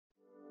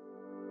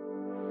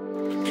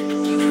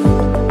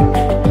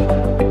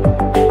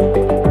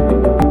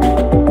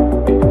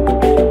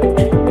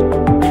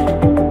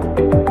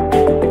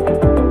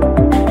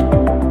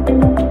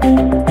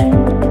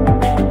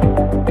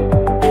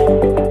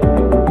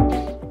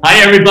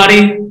Hi,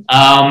 everybody.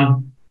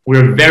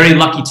 We're very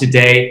lucky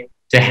today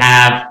to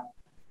have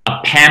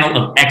a panel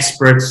of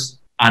experts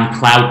on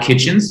cloud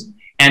kitchens.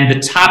 And the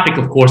topic,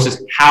 of course,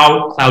 is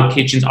how cloud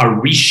kitchens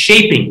are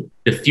reshaping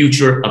the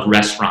future of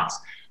restaurants.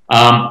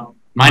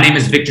 My name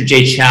is Victor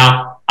J.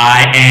 Chow.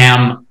 I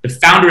am the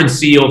founder and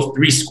CEO of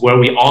 3Square.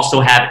 We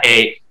also have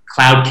a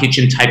cloud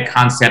kitchen type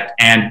concept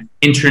and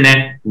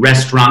internet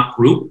restaurant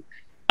group.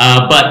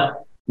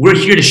 But we're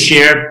here to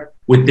share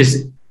with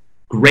this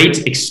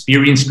great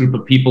experienced group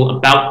of people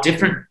about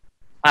different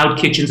cloud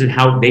kitchens and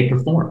how they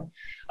perform.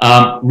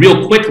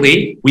 Real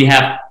quickly, we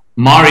have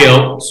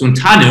Mario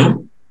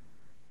Suntanu,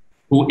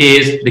 who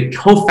is the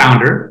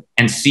co-founder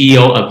and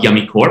CEO of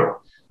Yummy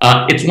Corp.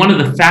 It's one of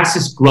the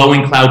fastest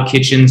growing cloud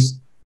kitchens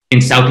in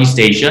Southeast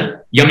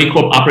Asia. Yummy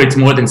Corp operates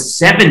more than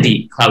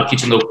 70 cloud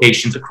kitchen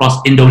locations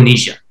across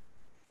Indonesia.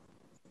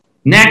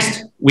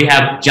 Next, we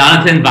have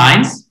Jonathan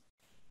Weins,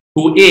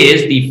 who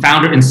is the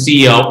founder and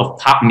CEO of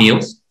Pop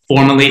Meals,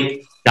 formerly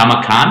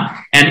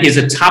Damakan, and is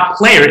a top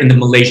player in the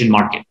Malaysian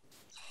market.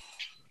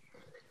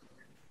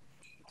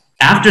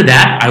 After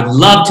that, I'd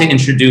love to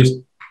introduce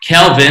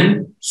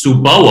Kelvin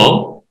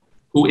Subowo,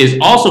 who is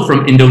also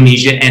from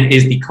Indonesia and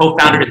is the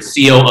co-founder and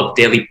CEO of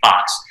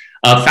Dailybox.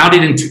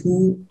 Founded in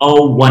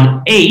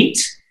 2018,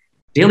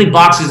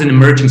 Dailybox is an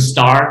emerging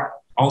star,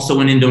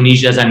 also in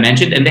Indonesia, as I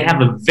mentioned, and they have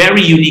a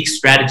very unique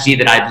strategy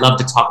that I'd love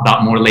to talk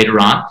about more later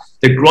on.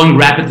 They're growing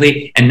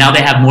rapidly, and now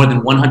they have more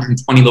than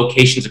 120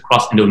 locations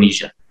across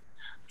Indonesia.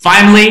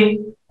 Finally,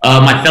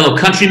 my fellow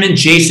countryman,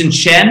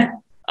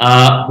 Chen,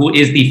 who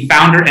is the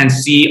founder and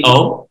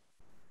CEO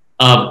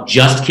of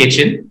Just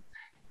Kitchen,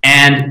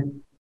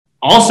 and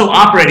also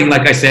operating,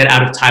 like I said,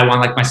 out of Taiwan,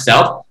 like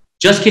myself.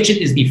 Just Kitchen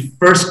is the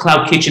first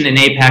cloud kitchen in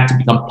APAC to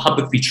become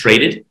publicly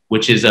traded,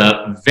 which is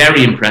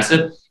very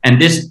impressive.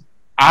 And this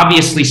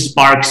obviously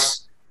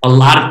sparks a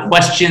lot of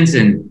questions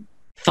and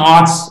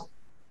thoughts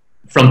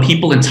from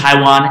people in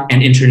Taiwan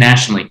and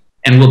internationally.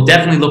 And we'll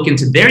definitely look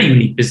into their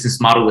unique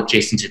business model with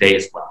Jason today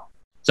as well.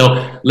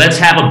 So let's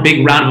have a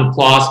big round of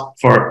applause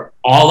for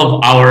all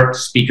of our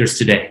speakers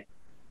today.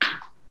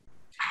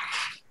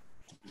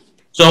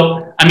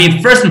 So, I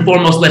mean, first and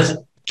foremost, let's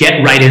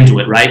get right into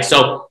it, right?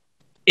 So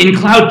in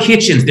cloud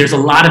kitchens, there's a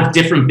lot of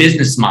different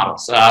business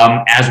models,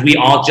 as we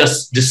all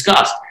just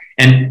discussed.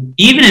 And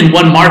even in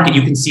one market,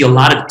 you can see a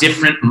lot of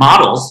different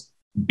models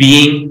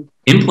being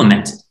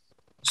implemented.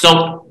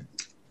 So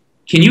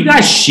can you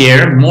guys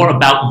share more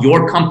about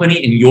your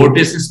company and your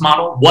business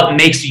model? What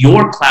makes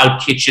your cloud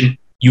kitchen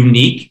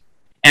unique?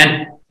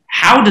 And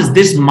how does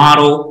this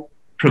model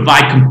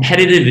provide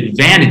competitive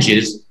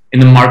advantages in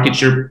the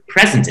market you're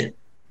present in?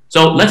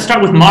 So let's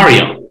start with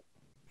Mario.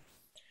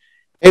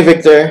 Hey,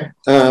 Victor.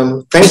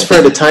 Thanks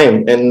for the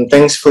time, and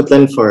thanks,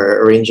 Footland,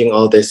 for arranging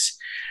all this.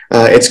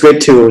 It's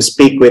great to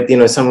speak with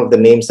some of the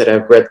names that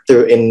I've read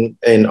through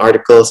in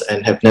articles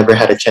and have never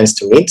had a chance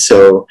to meet.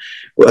 So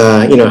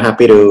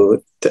happy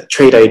to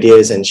trade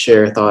ideas and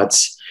share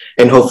thoughts,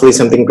 and hopefully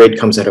something great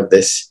comes out of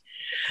this.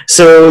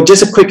 So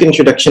just a quick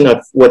introduction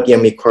of what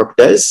Yummy Corp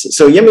does.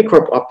 So Yummy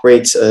Corp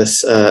operates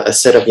as a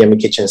set of Yummy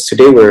kitchens.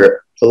 Today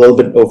we're a little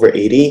bit over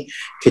 80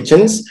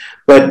 kitchens,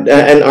 but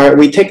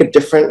we take a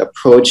different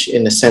approach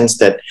in the sense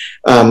that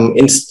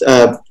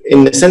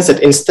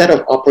instead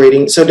of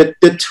operating, so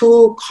the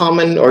two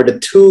common or the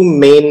two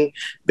main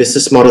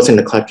business models in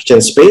the cloud kitchen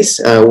space,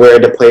 where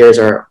the players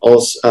are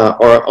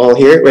all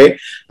here, right?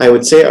 I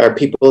would say are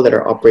people that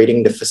are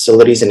operating the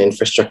facilities and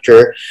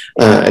infrastructure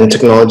and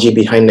technology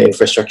behind the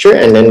infrastructure,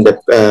 and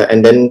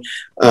then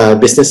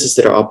businesses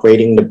that are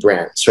operating the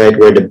brands, right?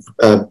 Where the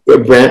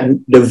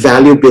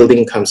value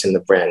building comes in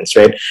the brands,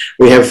 right?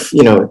 We have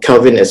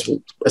Kelvin as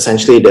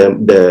essentially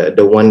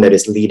the one that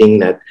is leading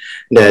that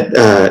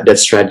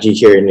strategy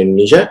here in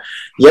Indonesia.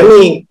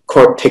 Yummy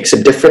Corp takes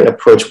a different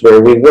approach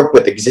where we work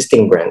with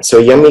existing brands. So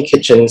Yummy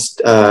Kitchens,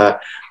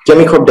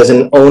 Yummy Corp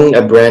doesn't own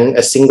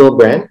a single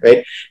brand,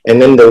 right?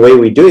 And then the way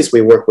we do is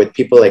we work with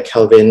people like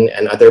Kelvin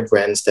and other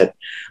brands in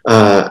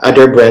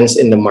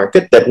the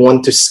market that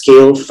want to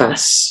scale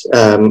fast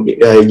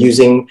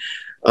using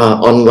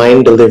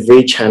online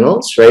delivery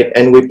channels, right?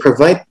 And we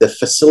provide the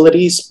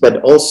facilities,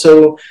 but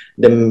also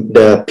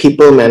the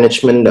people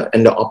management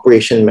and the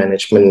operation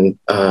management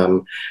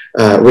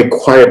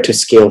required to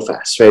scale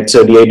fast, right?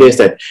 So the idea is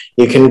that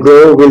you can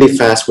grow really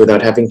fast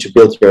without having to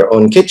build your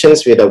own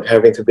kitchens, without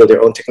having to build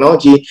your own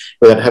technology,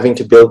 without having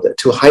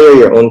to hire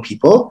your own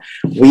people.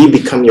 We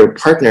become your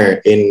partner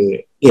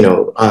in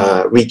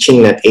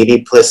reaching that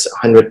 80 plus,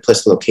 100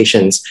 plus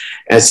locations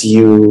as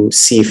you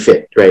see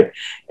fit, right?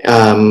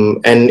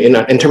 And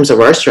in terms of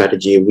our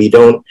strategy, we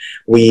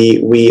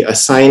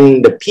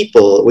assign the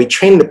people, we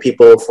train the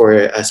people for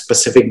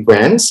specific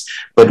brands,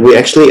 but we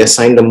actually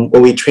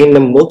we train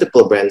them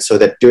multiple brands so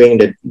that during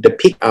the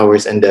peak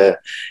hours and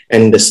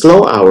the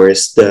slow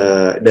hours,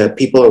 the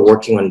people are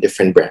working on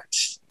different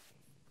brands.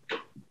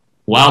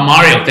 Wow,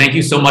 Mario, thank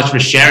you so much for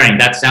sharing.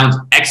 That sounds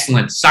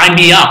excellent. Sign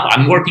me up.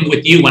 I'm working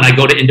with you when I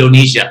go to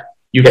Indonesia.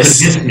 You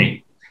convinced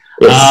me.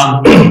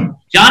 Yes.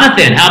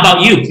 Jonathan, how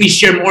about you? Please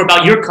share more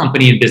about your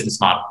company and business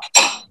model.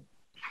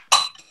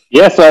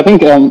 Yeah, so I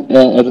think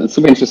it's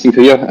super interesting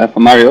to hear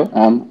from Mario.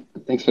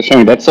 Thanks for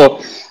sharing that. So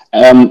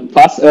for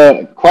us,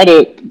 quite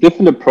a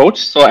different approach.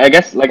 So I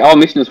guess like our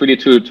mission is really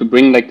to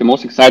bring like the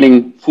most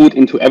exciting food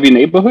into every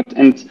neighborhood.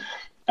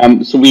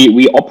 And so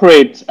we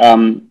operate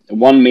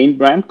one main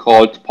brand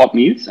called Pod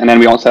Meals, and then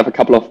we also have a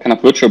couple of kind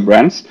of virtual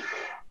brands.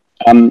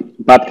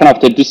 But kind of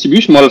the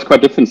distribution model is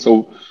quite different.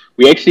 So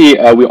we actually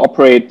we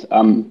operate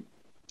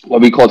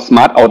what we call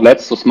smart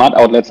outlets. So smart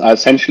outlets are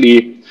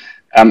essentially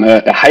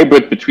a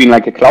hybrid between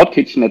like a cloud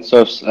kitchen that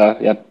serves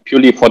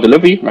purely for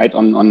delivery, right,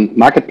 on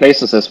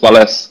marketplaces as well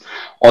as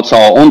also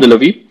our own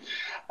delivery,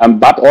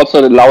 but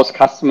also allows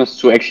customers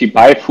to actually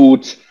buy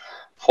food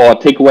for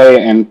takeaway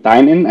and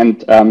dine-in,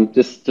 and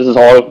this is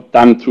all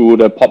done through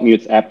the Pod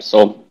Meals app.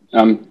 So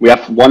we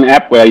have one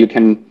app where you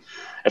can,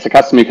 as a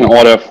customer, you can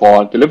order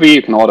for delivery,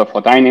 you can order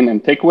for dine-in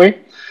and takeaway.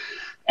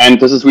 And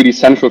this is really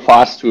central for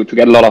us to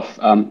get a lot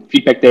of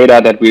feedback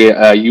data that we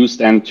use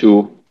then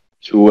to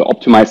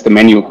optimize the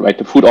menu, right?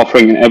 The food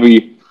offering in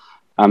every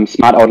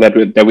smart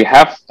outlet that we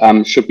have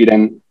should be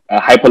then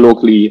hyper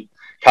locally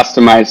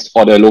customized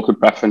for the local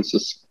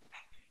preferences.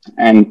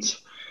 And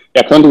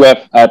yeah, currently we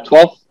have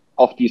 12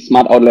 of these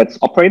smart outlets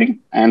operating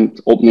and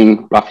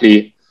opening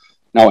roughly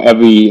now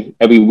every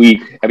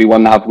week, every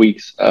 1.5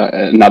 weeks,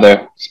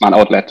 another smart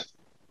outlet.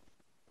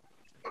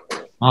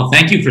 Well,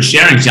 thank you for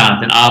sharing,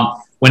 Jonathan.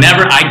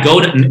 Whenever I go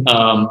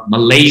to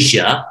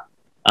Malaysia,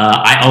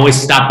 I always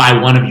stop by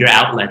one of your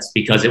outlets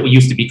because it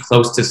used to be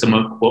close to some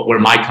of where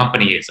my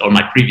company is or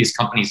my previous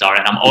companies are.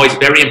 And I'm always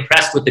very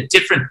impressed with the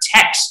different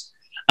techs,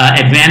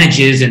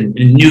 advantages and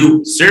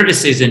new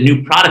services and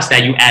new products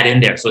that you add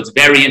in there. So it's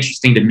very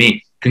interesting to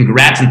me.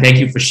 Congrats and thank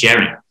you for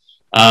sharing.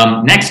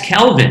 Next,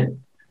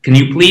 Kelvin, can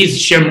you please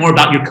share more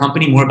about your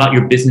company, more about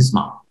your business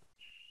model?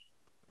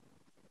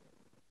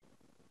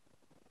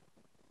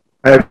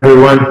 Hi,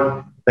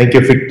 everyone. Thank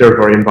you, Victor,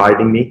 for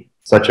inviting me.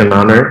 Such an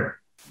honor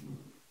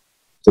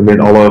to meet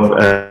all of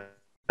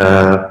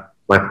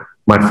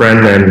my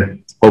friend,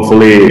 and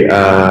hopefully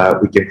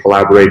we can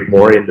collaborate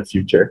more in the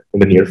future, in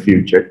the near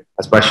future,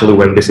 especially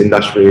when this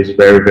industry is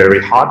very, very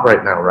hot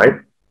right now, right?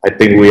 I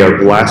think we are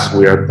blessed.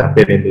 We are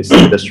tapping in this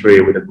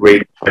industry with a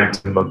great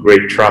momentum, a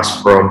great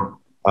trust from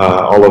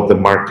all of the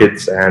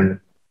markets, and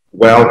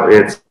well,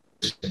 it's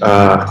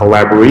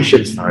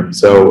collaboration time.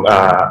 So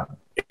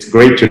it's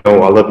great to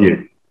know all of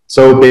you.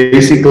 So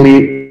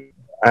basically,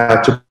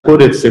 to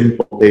put it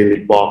simple,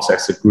 Dailybox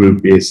as a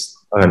group is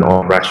an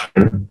online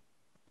restaurant.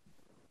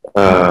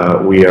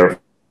 We are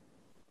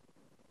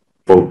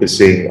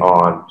focusing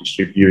on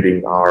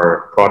distributing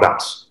our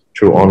products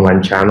through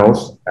online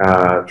channels,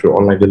 through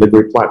online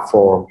delivery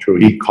platform, through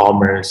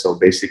e-commerce. So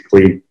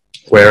basically,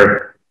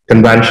 where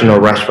conventional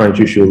restaurants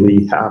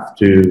usually have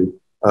to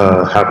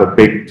have a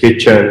big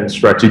kitchen,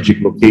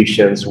 strategic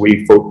locations,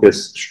 we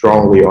focus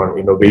strongly on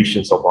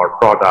innovations of our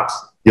products,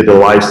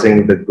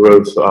 utilizing the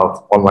growth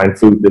of online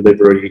food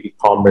delivery,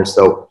 e-commerce.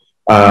 So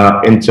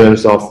in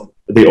terms of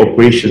the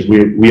operations,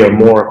 we are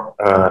more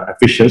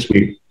efficient.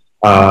 We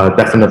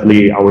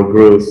definitely our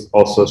growth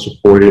also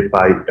supported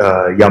by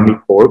Yummy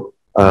Corp.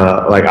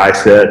 Like I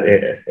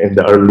said in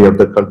the early of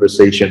the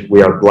conversation,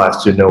 we are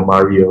blessed to know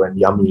Mario and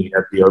Yummy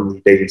at the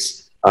early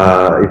days,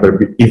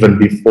 even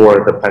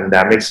before the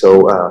pandemic.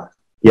 So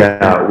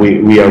yeah,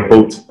 we are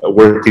both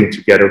working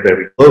together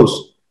very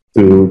close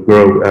to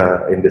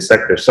grow in this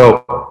sector.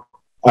 So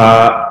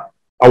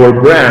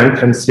our brand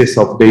consists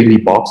of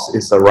Dailybox.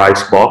 It's a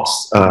rice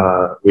box.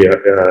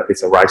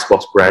 It's a rice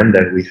box brand,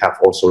 and we have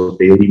also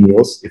Daily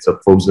Meals. It's a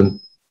frozen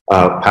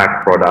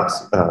packed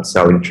products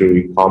selling through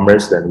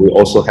e-commerce. And we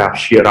also have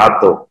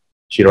Shirato.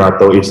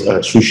 Shirato is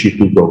sushi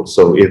to go.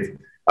 So if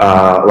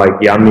like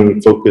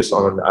Yummy focus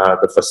on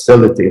the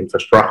facility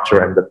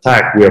infrastructure and the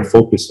tech, we are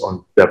focused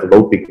on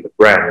developing the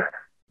brand.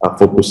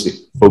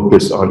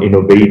 Focus on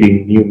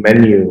innovating new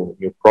menu,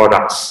 new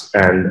products,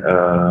 and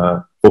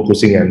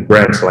focusing on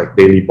brands like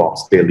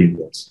Dailybox, Daily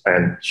Meals,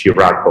 and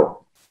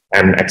Shirato,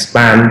 and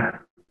expand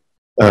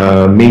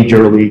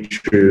majorly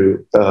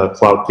through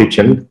Cloud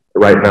Kitchen.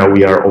 Right now,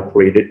 we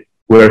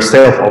are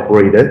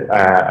self-operated,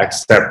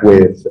 except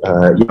with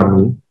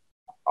Yummy,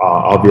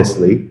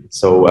 obviously.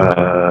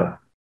 So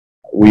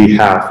we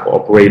have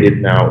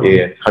operated now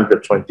in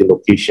 120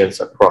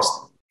 locations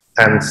across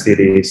 10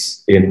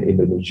 cities in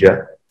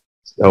Indonesia.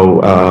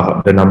 So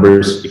the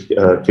numbers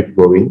keep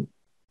growing.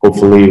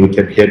 Hopefully, we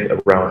can hit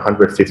around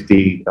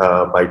 150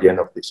 by the end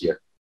of this year.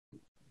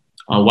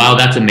 Oh, wow,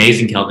 that's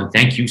amazing, Kelvin.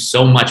 Thank you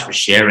so much for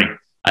sharing.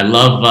 I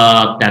love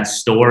that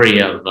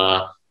story of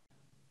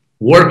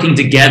working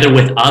together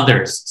with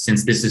others,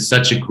 since this is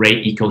such a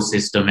great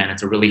ecosystem and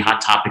it's a really hot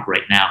topic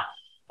right now.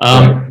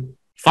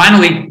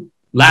 Finally,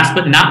 last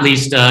but not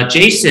least,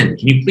 Jason,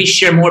 can you please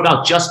share more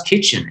about Just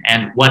Kitchen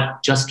and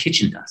what Just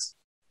Kitchen does?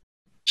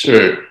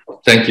 Sure.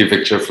 Thank you,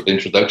 Victor, for the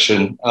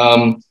introduction.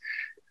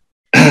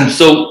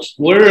 So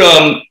we're,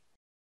 I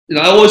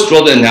always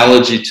draw the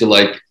analogy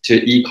to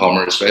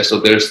e-commerce, right? So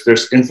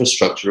there's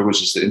infrastructure,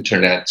 which is the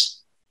internet,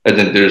 and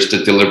then there's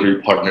the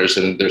delivery partners,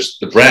 and then there's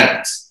the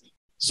brands.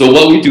 So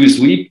what we do is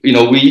the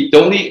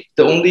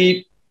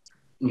only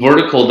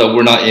vertical that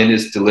we're not in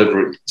is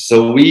delivery.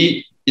 So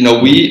we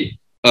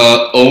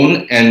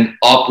own and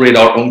operate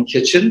our own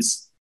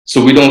kitchens.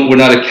 So we're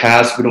not a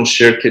cast, we don't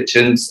share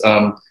kitchens.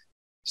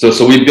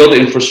 So we build the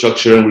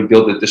infrastructure and we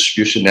build the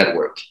distribution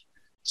network.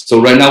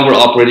 So right now we're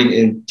operating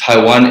in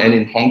Taiwan and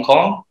in Hong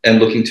Kong and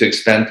looking to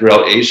expand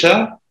throughout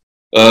Asia.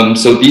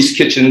 So these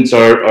kitchens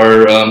are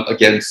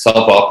again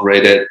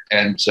self-operated,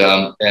 and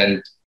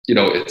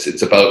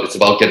it's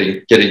about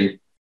getting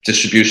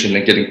distribution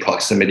and getting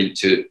proximity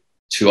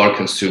to our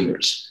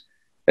consumers.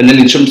 And then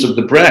in terms of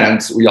the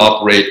brands, we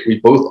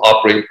both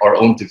operate our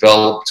own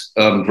developed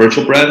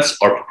virtual brands,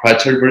 our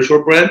proprietary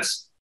virtual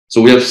brands.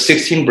 So we have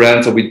 16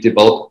 brands that we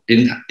develop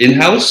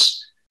in-house.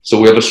 So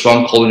we have a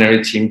strong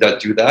culinary team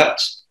that do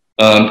that.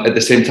 At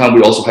the same time,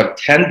 we also have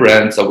 10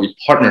 brands that we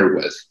partner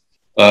with.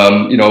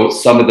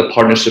 Some of the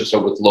partnerships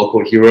are with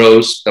local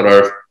heroes that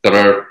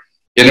are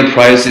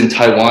enterprise in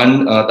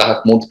Taiwan that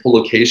have multiple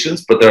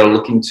locations, but they're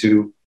looking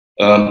to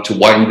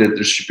widen the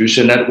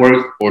distribution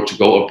network or to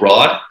go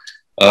abroad.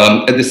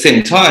 At the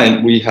same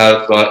time, we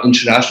have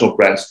international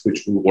brands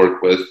which we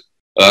work with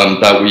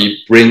that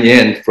we bring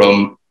in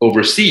from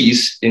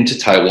overseas into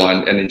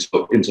Taiwan and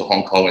into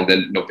Hong Kong, and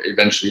then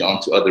eventually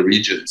onto other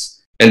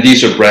regions. And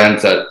these are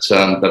brands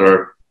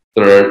that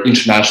are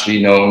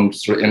internationally known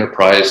through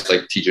enterprise,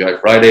 like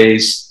TGI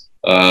Fridays,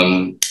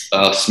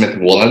 Smith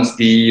 &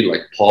 Wollensky,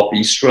 like Paul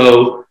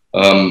Bistro.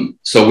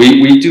 So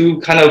we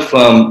do kind of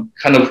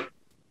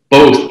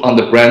both on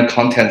the brand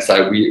content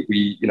side.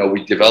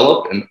 We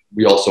develop and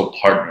we also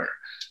partner,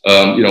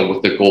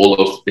 with the goal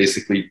of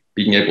basically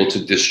being able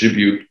to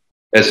distribute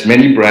as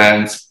many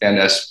brands and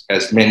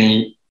as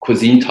many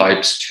cuisine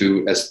types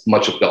to as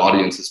much of the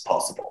audience as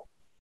possible.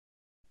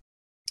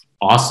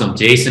 Awesome,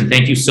 Jason.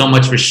 Thank you so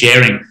much for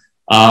sharing.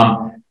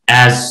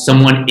 As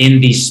someone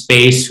in the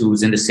space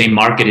who's in the same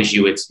market as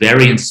you, it's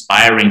very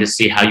inspiring to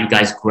see how you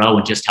guys grow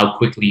and just how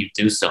quickly you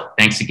do so.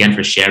 Thanks again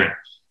for sharing.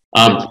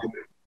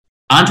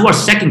 On to our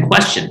second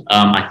question.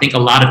 I think a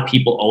lot of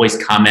people always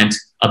comment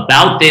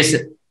about this,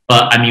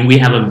 but I mean, we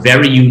have a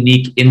very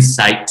unique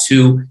insight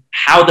to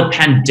how the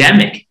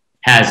pandemic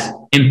has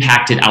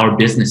impacted our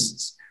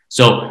businesses.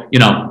 So,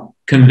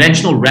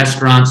 conventional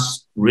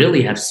restaurants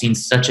really have seen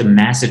such a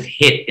massive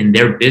hit in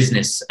their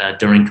business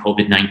during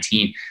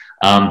COVID-19.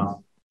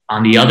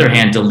 On the other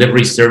hand,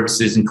 delivery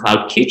services and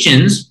cloud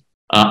kitchens,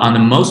 on the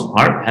most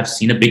part, have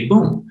seen a big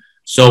boom.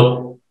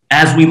 So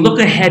as we look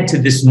ahead to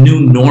this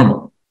new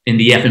normal in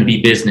the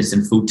F&B business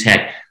and food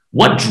tech,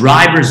 what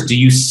drivers do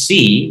you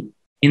see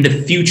in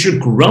the future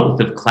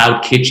growth of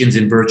cloud kitchens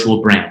and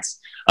virtual brands?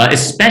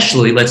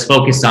 Especially, let's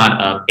focus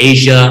on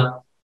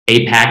Asia,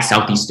 APAC,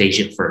 Southeast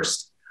Asia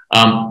first.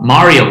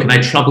 Mario, can I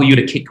trouble you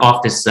to kick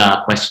off this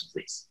question,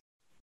 please?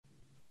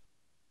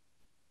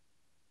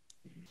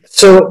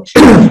 So,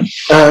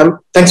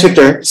 thanks,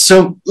 Victor.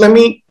 So let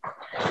me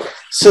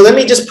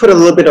just put a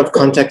little bit of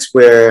context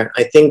where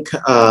I think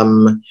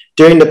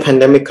during the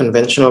pandemic,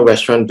 conventional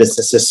restaurant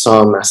businesses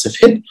saw a massive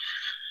hit.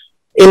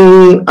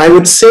 I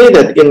would say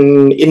that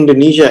in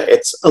Indonesia,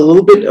 it's a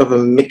little bit of a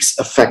mixed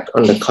effect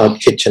on the cloud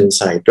kitchen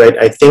side, right?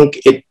 I think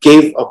it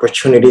gave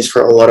opportunities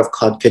for a lot of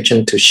cloud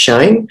kitchen to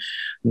shine.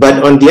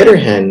 But on the other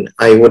hand,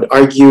 I would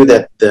argue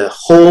that the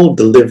whole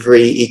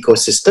delivery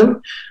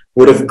ecosystem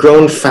would have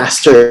grown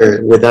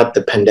faster without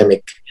the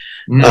pandemic,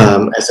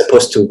 as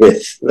opposed to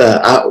with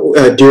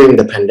during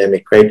the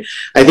pandemic, right?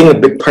 I think a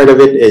big part of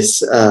it is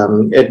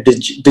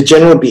the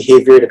general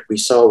behavior that we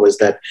saw was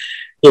that,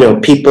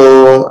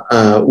 people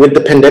with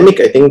the pandemic,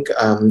 I think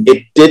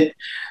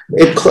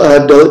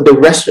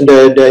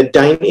the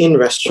dine-in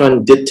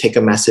restaurant did take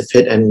a massive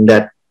hit, and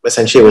that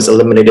essentially was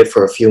eliminated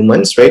for a few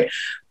months, right?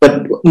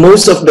 But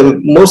most of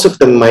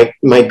the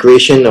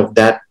migration of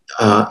that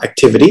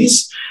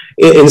activities,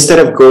 instead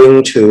of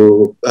going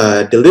to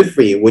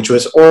delivery, which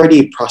was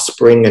already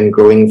prospering and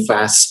growing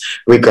fast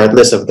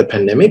regardless of the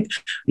pandemic,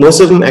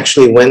 most of them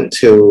actually went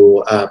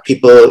to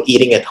people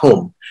eating at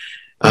home.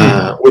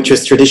 Which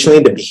was traditionally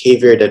the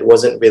behavior that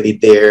wasn't really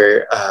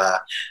there,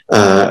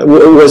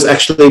 was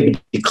actually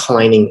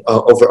declining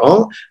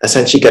overall,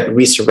 essentially got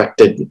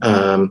resurrected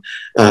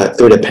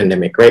through the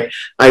pandemic, right?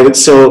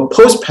 So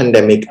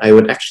post-pandemic, I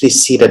would actually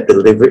see that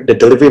the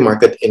delivery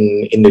market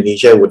in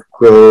Indonesia would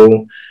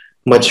grow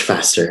much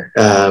faster,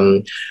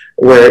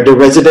 where the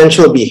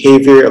residential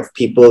behavior of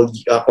people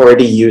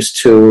already used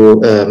to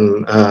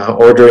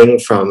ordering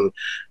from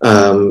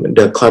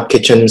the cloud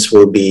kitchens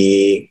will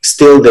be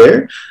still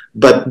there.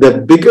 But the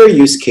bigger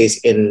use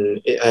case in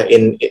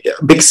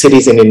big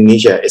cities in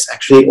Indonesia is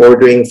actually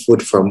ordering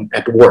food from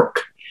at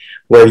work,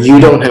 where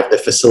you don't have the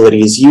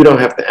facilities, you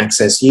don't have the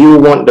access, you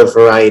want the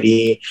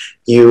variety,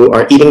 you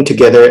are eating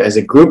together as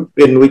a group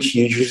in which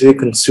you usually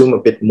consume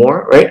a bit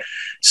more, right?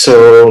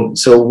 So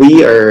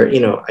we are,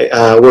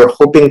 we're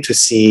hoping to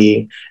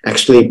see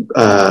actually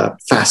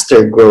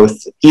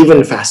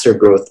even faster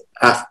growth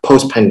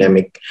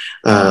post-pandemic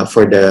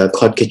for the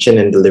cloud kitchen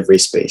and delivery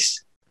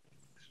space.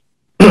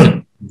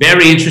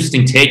 very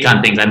interesting take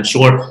on things. I'm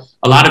sure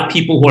a lot of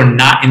people who are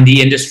not in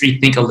the industry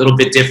think a little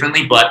bit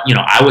differently, but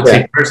I would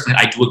say personally,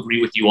 I do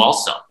agree with you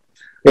also.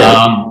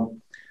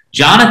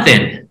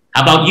 Jonathan,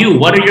 how about you?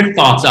 What are your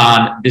thoughts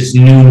on this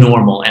new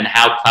normal and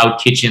how cloud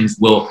kitchens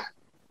will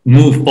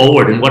move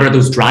forward, and what are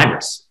those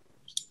drivers?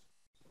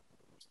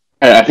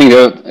 I think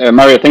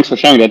Mario, thanks for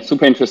sharing that.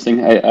 Super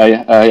interesting.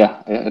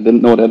 I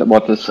didn't know that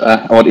about this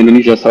about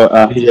Indonesia. So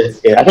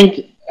I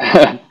think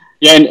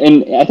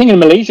and I think in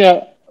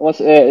Malaysia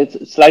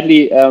it's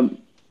slightly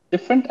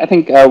different. I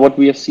think what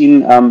we have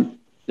seen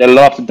that a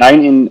lot of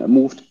dine-in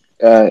moved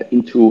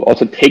into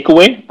also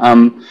takeaway,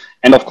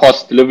 and of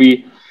course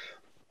delivery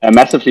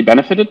massively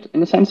benefited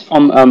in a sense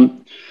from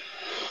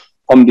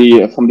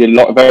the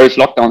various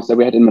lockdowns that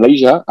we had in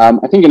Malaysia.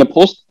 I think in a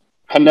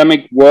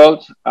post-pandemic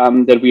world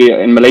that we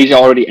are in Malaysia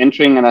already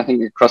entering, and I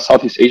think across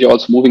Southeast Asia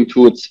also moving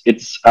to,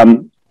 it's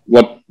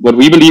what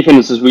we believe in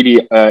is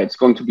really it's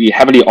going to be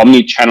heavily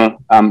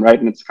omni-channel, right?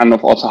 And it's kind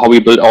of also how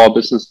we build our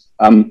business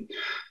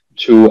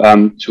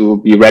to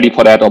be ready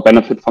for that or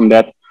benefit from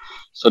that,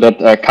 so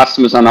that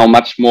customers are now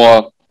much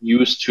more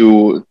used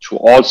to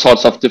all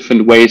sorts of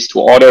different ways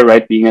to order,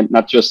 right? Being it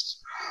not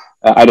just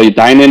either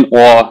dine-in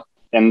or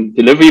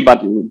delivery,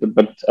 but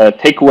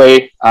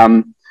takeaway,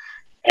 and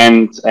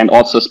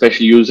also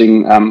especially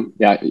using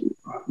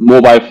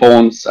mobile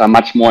phones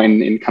much more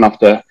in kind of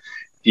the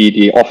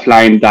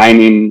offline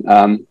dine-in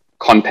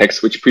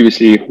context, which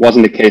previously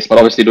wasn't the case. But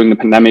obviously during the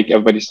pandemic,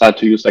 everybody started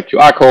to use like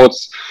QR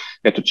codes.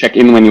 You have to check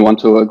in when you want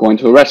to go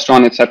into a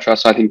restaurant, etc.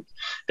 So I think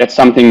that's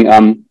something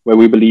where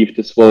we believe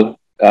this will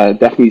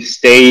definitely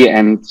stay,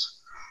 and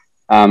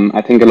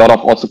I think a lot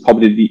of also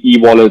probably the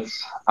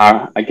e-wallets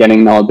are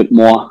getting now a bit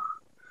more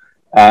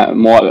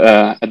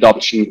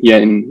adoption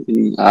here in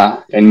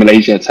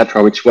Malaysia,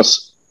 etc., which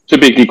was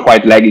typically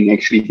quite lagging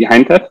actually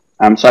behind that.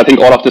 So I think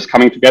all of this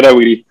coming together,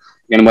 really,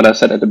 again, what I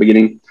said at the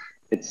beginning,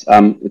 it's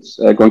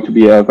going to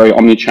be a very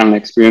omni-channel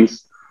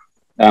experience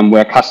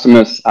where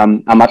customers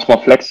are much more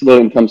flexible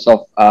in terms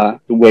of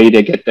the way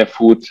they get their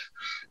food,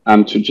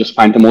 to just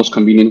find the most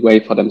convenient way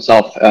for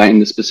themselves in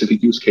the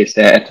specific use case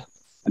they're at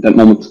that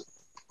moment.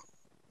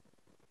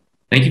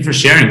 Thank you for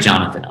sharing,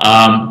 Jonathan.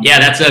 Yeah,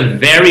 that's a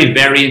very,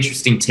 very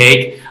interesting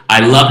take. I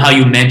love how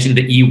you mentioned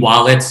the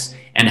e-wallets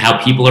and how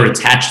people are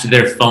attached to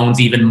their phones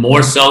even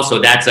more so. So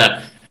that's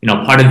a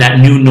part of that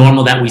new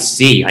normal that we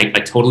see. I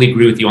totally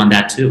agree with you on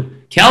that too.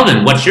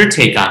 Kelvin, what's your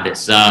take on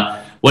this?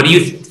 What do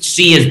you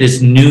see as this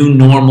new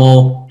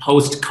normal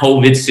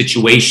post-COVID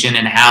situation,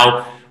 and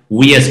how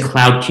we as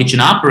cloud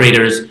kitchen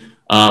operators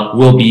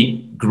will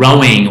be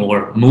growing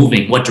or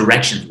moving? What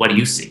directions? What do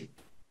you see?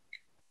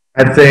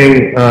 I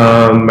think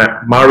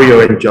Mario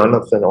and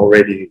Jonathan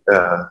already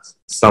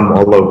sum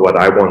all of what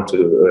I want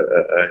to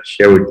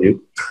share with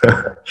you.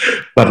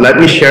 But let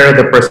me share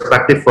the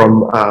perspective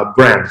from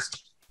brands,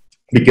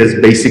 because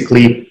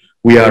basically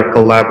we are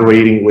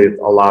collaborating with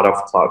a lot of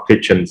cloud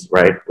kitchens,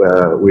 right?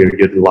 We're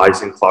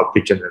utilizing cloud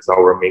kitchen as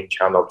our main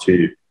channel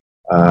to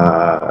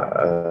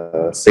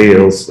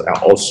sales,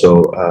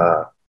 also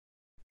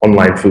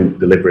online food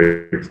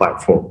delivery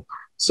platform.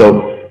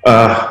 So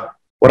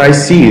what I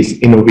see is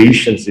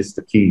innovations is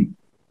the key,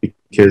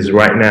 because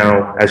right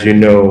now, as you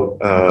know,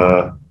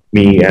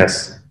 me,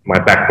 as my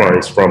background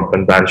is from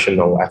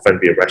conventional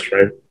F&B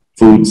restaurant,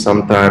 food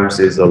sometimes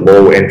is a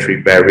low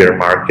entry barrier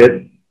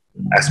market,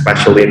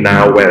 especially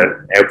now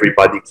when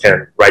everybody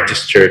can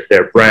register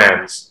their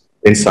brands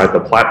inside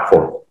the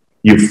platform.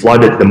 You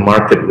flooded the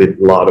market with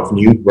a lot of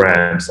new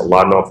brands, a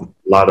lot of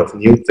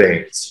new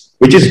things,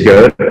 which is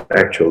good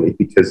actually,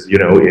 because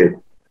it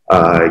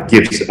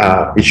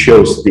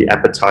shows the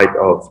appetite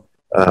of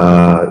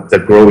the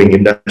growing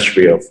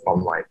industry of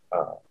online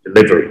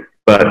delivery.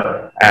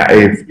 But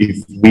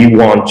if we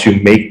want to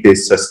make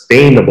this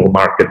sustainable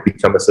market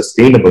become a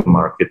sustainable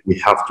market, we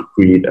have to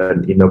create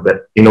an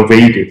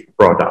innovative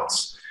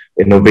products,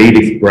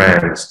 innovative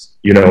brands.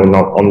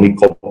 Not only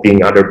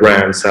copying other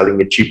brands,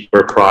 selling a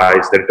cheaper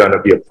price. There's gonna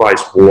be a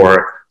price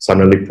war,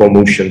 suddenly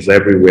promotions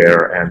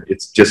everywhere, and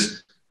it's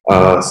just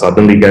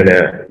suddenly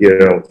gonna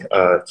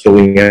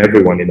killing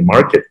everyone in the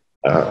market.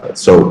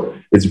 So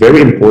it's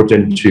very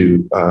important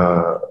to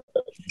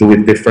do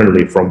it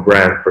differently from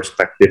brand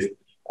perspective.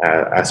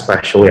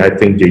 Especially, I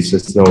think Jason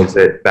knows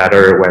it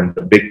better, when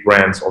the big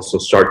brands also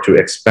start to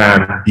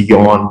expand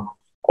beyond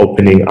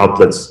opening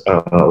outlets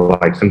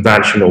like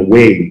conventional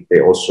way. They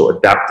also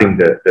adapting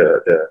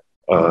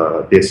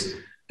this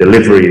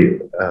delivery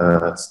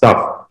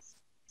stuff.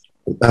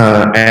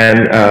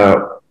 And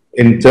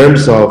in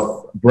terms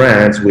of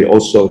brands, we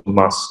also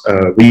must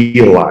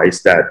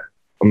realize that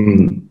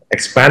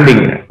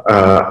expanding.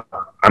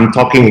 I'm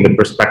talking in the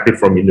perspective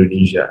from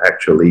Indonesia,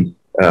 actually.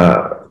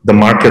 The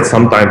market,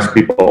 sometimes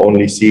people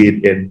only see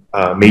it in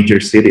major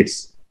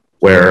cities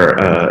where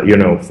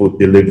food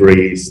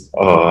deliveries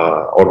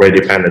already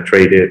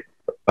penetrated,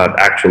 but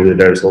actually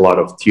there's a lot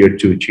of tier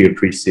 2, tier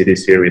 3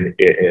 cities here in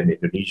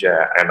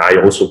Indonesia, and I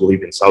also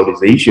believe in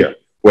Southeast Asia,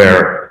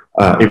 where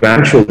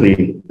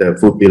eventually the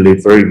food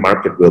delivery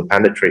market will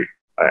penetrate.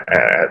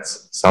 at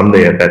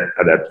someday at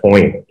that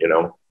point, you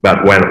know.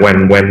 But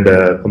when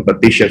the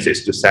competition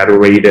is to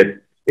saturate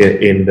it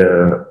in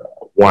the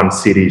one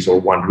cities or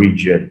one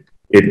region,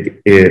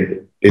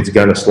 it's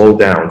gonna slow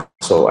down.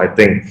 So I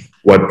think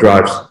what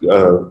drives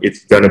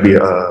it's gonna be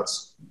a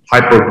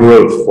hyper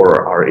growth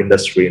for our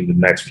industry in the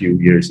next few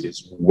years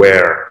is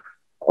where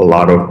a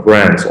lot of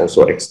brands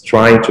also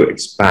trying to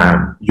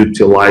expand,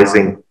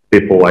 utilizing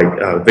people like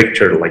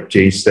Victor, like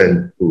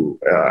Jason, who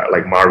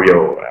like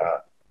Mario,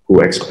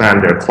 who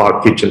expand their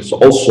cloud kitchens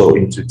also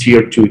into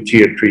tier 2,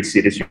 tier 3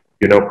 cities,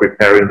 you know,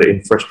 preparing the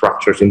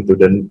infrastructures into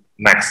the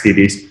next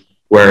cities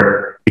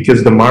where,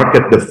 because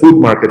the food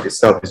market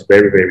itself is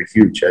very, very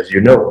huge, as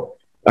you know.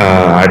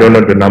 I don't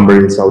know the number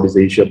in Southeast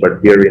Asia, but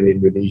here in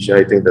Indonesia,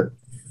 I think the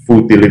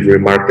food delivery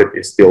market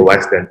is still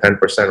less than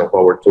 10% of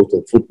our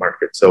total food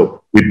market.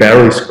 So we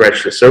barely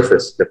scratch the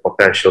surface. The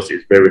potential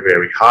is very,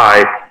 very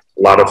high,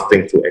 a lot of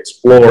things to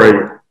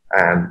explore.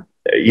 And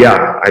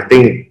yeah, I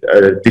think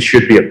this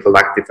should be a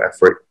collective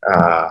effort,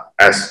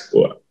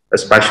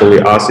 especially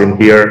us in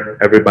here.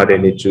 Everybody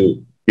needs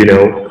to, you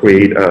know,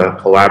 create a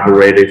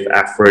collaborative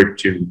effort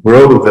to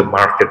grow the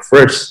market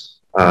first,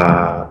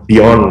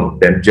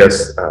 beyond than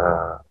just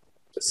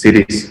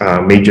cities,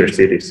 major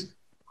cities.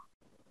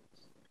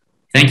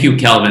 Thank you,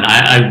 Kelvin.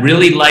 I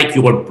really like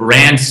your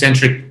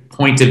brand-centric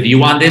point of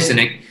view on this, and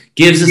it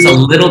gives us a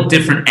little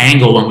different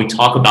angle when we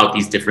talk about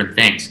these different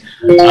things.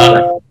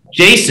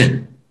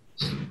 Jason,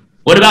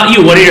 what about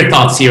you? What are your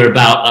thoughts here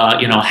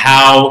about you know,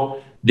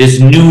 how this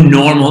new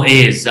normal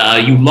is?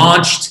 You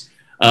launched,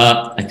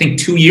 I think,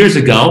 2 years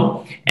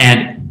ago,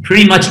 and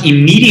pretty much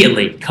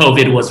immediately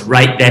COVID was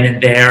right then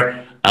and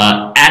there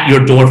at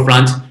your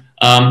doorfront.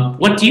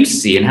 What do you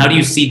see, and how do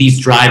you see these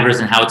drivers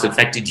and how it's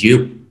affected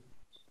you?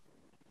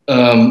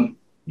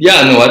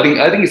 Yeah, no, I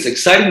think it's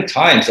exciting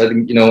times. I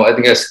think, you know, I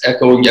think as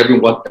echoing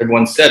what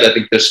everyone said, I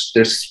think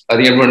I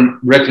think everyone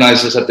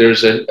recognizes that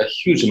there's a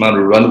huge amount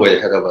of runway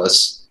ahead of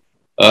us.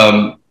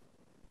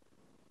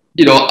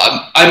 You know,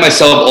 I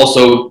myself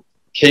also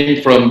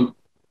came from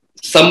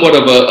somewhat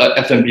of a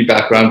F&B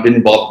background, been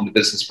involved in the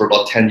business for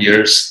about 10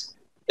 years.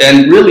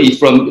 And really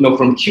from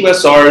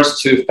QSRs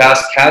to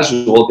fast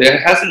casual, there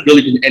hasn't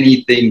really been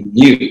anything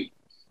new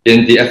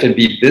in the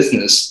F&B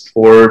business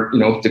for, you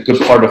know, the good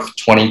part of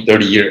 20,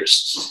 30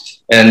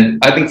 years. And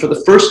I think for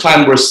the first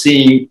time, we're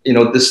seeing, you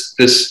know, this,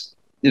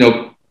 you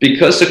know,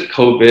 because of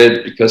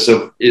COVID, because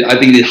of, I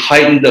think it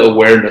heightened the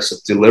awareness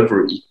of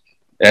delivery.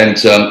 And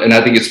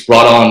I think it's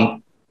brought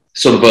on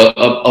sort of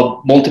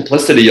a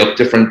multiplicity of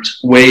different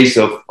ways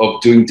of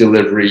doing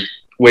delivery,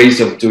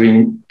 ways of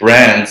doing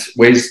brands,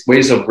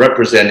 ways of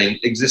representing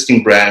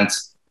existing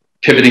brands,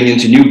 pivoting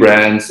into new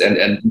brands,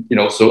 and you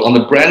know, so on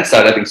the brand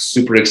side, I think it's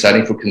super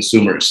exciting for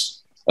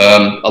consumers.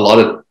 A lot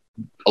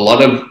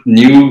of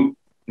new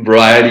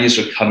varieties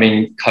are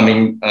coming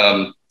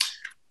to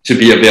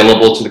be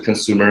available to the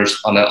consumers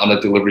on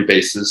a delivery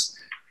basis,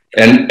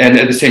 and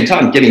at the same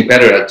time, getting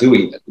better at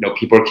doing it. You know,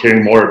 people are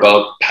caring more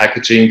about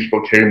packaging. People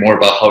are caring more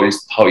about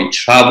how he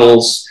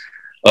travels.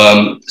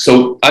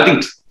 So I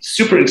think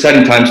super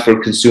exciting times for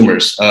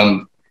consumers.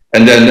 And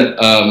then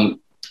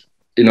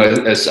you know,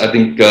 as I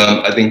think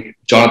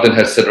Jonathan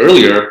has said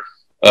earlier,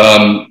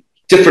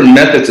 different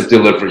methods of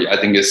delivery, I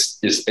think is,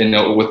 you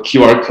know, with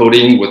QR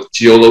coding, with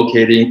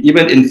geolocating,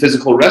 even in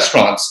physical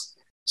restaurants,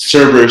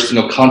 servers, you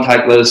know,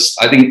 contactless.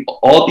 I think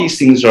all these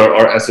things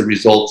are as a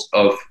result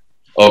of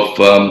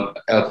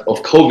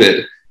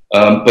COVID.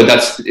 But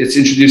it's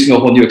introducing a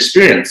whole new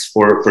experience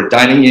for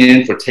dining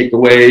in, for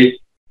takeaway,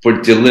 for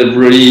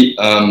delivery.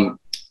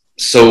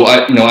 So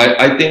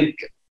I think.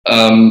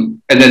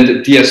 And then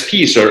the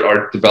DSPs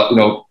are developing,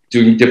 you know,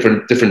 doing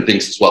different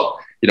things as well.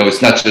 You know,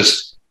 it's not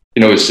just,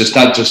 you know, it's just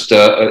not just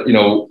a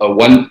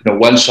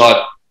one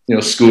shot, you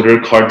know, scooter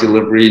car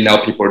delivery.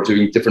 Now people are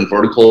doing different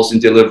verticals in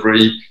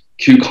delivery.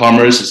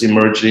 Q-commerce is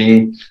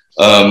emerging.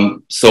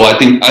 So I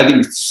think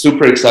it's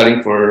super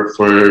exciting for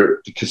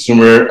the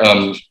consumer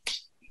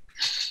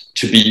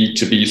to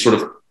be sort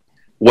of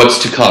what's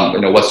to come,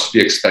 you know, what's to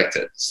be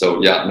expected.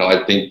 So yeah, no,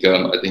 I think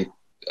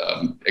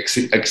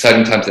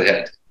exciting times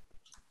ahead.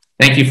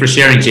 Thank you for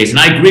sharing, Jason.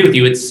 I agree with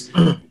you. It's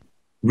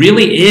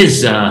really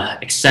is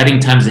exciting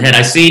times ahead.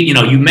 I see, you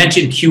know, you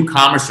mentioned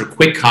Q-commerce or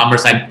quick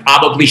commerce. I'm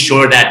probably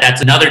sure that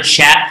that's another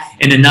chat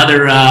in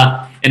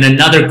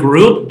another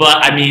group. But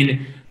I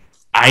mean,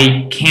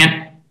 I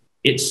can't.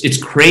 It's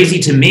crazy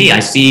to me. I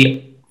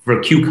see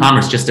for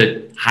Q-commerce, just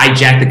to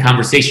hijack the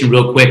conversation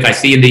real quick. I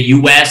see in the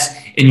U.S.,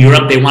 in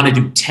Europe, they want to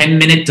do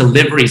 10-minute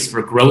deliveries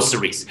for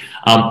groceries.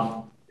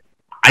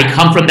 I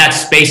come from that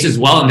space as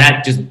well, and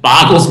that just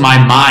boggles my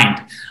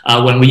mind.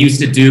 When we used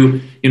to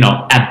do, you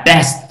know, at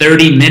best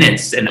 30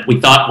 minutes, and we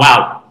thought,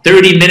 wow,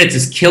 30 minutes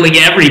is killing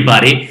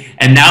everybody.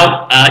 And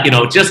now, you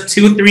know, just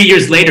 2-3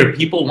 years later,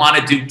 people want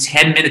to do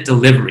 10-minute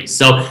deliveries.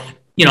 So,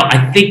 you know,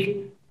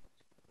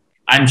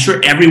 I'm sure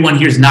everyone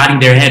here is nodding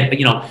their head, but,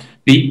 you know,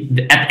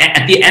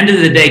 at the end of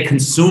the day,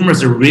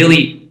 consumers are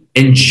really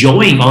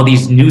enjoying all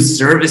these new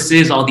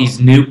services, all these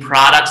new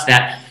products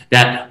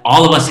that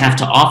all of us have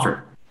to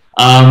offer.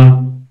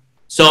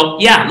 So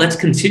yeah, let's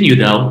continue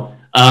though.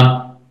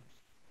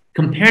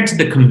 Compared to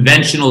the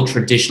conventional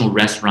traditional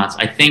restaurants,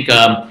 I think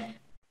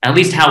at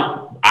least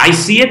how I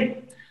see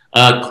it,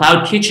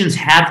 cloud kitchens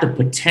have the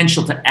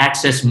potential to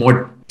access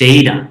more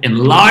data and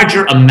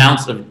larger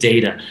amounts of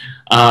data,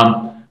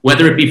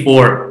 whether it be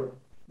for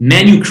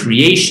menu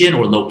creation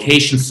or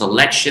location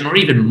selection or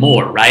even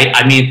more, right?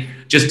 I mean,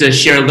 just to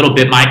share a little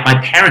bit, my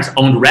parents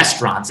owned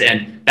restaurants,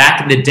 and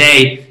back in the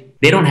day,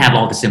 they don't have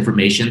all this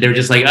information. They're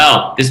just like,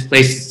 oh, this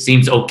place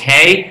seems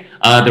okay.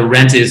 The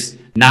rent is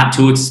not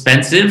too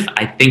expensive.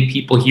 I think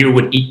people here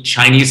would eat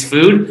Chinese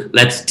food.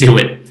 Let's do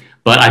it.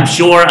 But I'm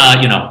sure,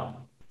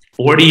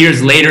 40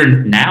 years later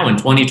now in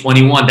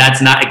 2021,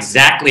 that's not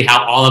exactly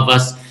how all of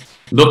us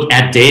look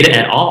at data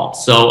at all.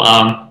 So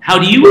how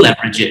do you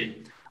leverage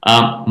it?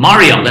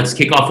 Mario, let's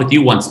kick off with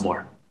you once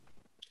more.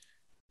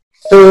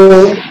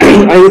 So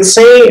I would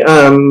say,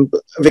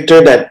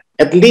 Victor, that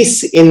at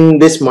least in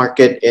this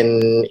market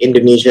in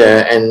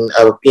Indonesia and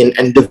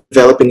in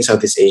developing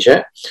Southeast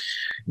Asia,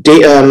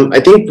 I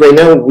think right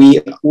now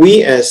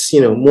we as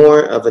more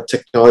of a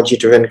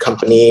technology-driven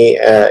company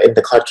in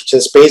the cloud kitchen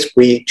space,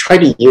 we try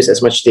to use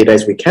as much data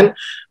as we can,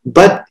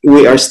 but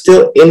we are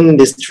still in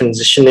this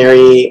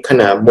transitionary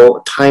kind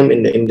of time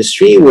in the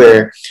industry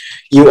where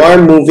you are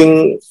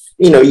moving.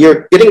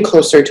 You're getting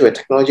closer to a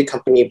technology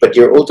company, but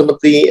you're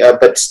ultimately,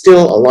 but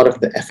still a lot of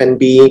the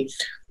F&B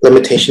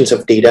limitations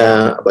of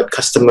data about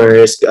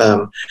customers,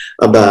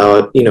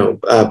 about,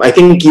 I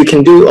think you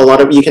can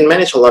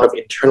manage a lot of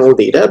internal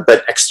data,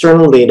 but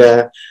external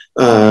data,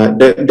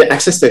 the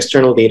access to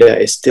external data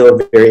is still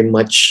very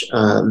much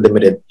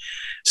limited.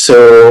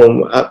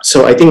 So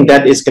I think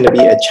that is going to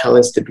be a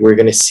challenge that we're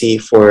going to see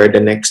for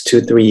the next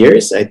 2-3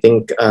 years. I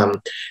think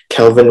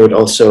Kelvin would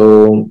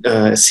also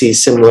see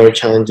similar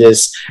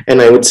challenges, and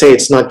I would say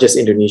it's not just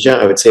Indonesia.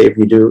 I would say if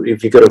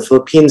you go to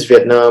Philippines,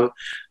 Vietnam,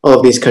 all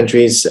of these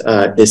countries,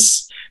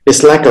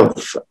 this lack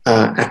of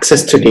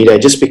access to data,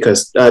 just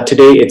because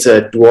today it's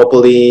a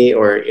duopoly,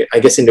 or I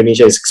guess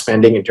Indonesia is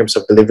expanding in terms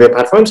of delivery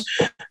platforms,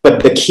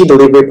 but the key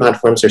delivery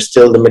platforms are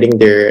still limiting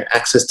their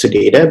access to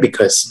data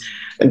because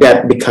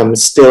that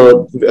becomes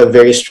still a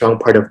very strong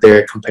part of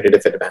their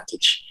competitive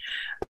advantage.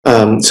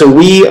 So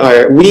we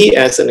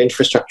as an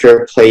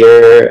infrastructure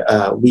player,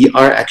 we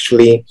are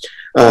actually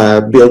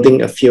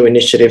building a few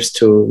initiatives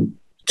to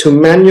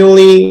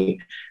manually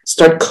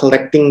start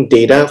collecting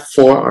data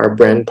for our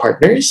brand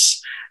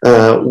partners,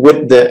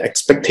 with the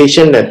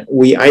expectation that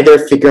we either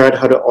figure out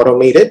how to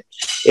automate it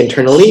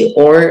internally,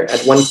 or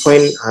at one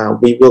point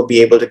we will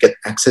be able to get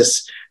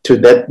access to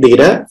that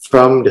data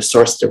from the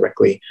source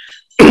directly.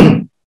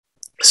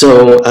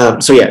 So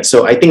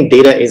I think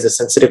data is a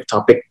sensitive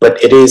topic,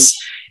 but it is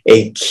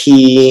a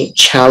key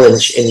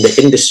challenge in the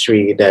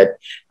industry that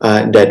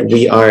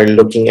we are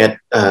looking at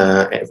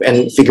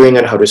and figuring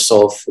out how to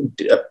solve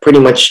pretty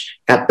much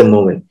at the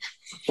moment.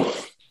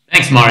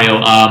 Thanks, Mario.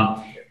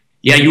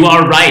 Yeah, you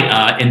are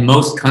right. In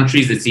most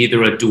countries, it's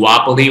either a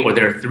duopoly or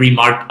there are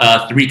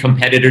three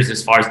competitors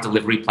as far as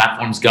delivery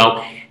platforms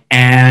go.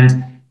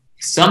 And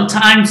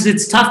sometimes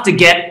it's tough to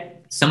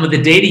get some of the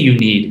data you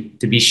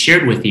need to be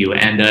shared with you.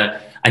 And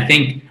I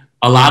think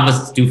a lot of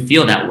us do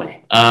feel that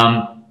way.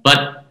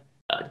 But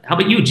how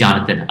about you,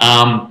 Jonathan?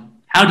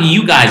 How do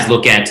you guys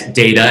look at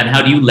data and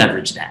how do you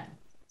leverage that?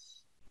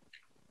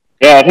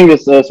 Yeah, I think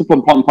it's a super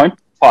important point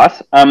for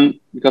us,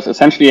 because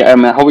essentially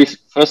how we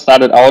first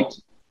started out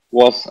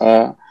was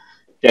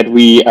that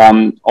we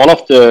all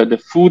of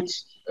the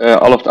foods,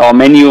 all of our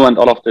menu and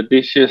all of the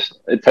dishes,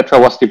 etc.,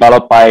 was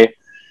developed by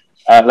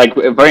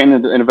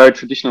in a very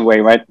traditional way,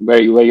 right?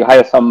 Where you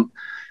hire some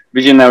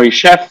visionary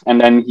chef,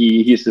 and then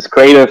he's this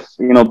creative,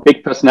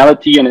 big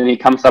personality, and then he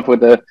comes up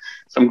with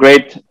some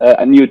great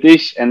a new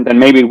dish, and then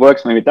maybe it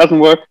works, maybe it doesn't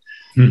work.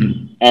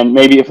 Mm-hmm. And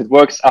maybe if it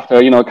works after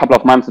a couple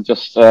of months, it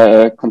just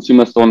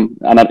consumers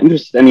are not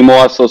interested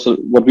anymore. So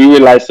what we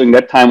realized during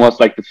that time was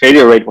like the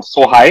failure rate was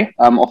so high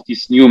of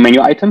these new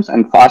menu items.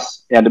 And for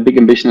us, the big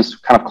ambition is to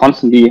kind of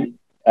constantly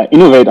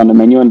innovate on the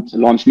menu and to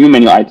launch new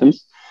menu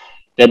items.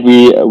 That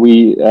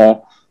we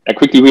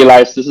quickly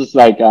realized this is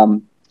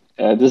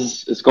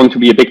this is going to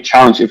be a big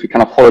challenge if we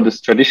kind of follow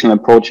this traditional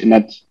approach in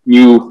that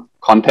new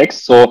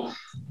context. So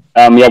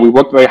we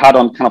worked very hard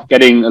on kind of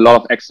getting a lot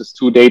of access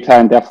to data,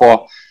 and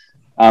therefore.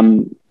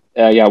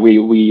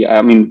 We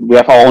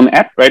have our own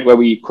app, right, where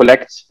we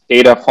collect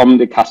data from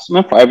the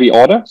customer for every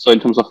order. So in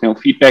terms of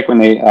feedback when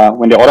they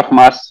order from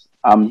us,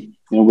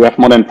 we have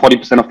more than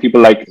 40% of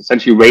people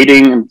essentially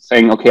rating and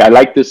saying, okay, I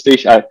like this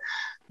dish.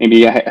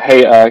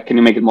 Hey, can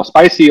you make it more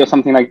spicy or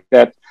something like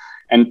that?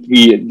 And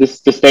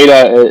this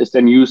data is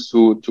then used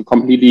to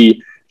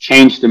completely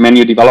change the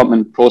menu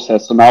development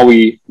process. So now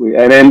we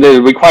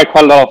require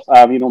quite a lot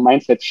of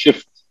mindset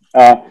shift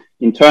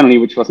internally,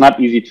 which was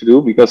not easy to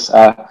do because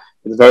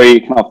it's very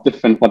kind of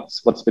different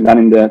what's been done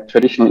in the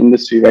traditional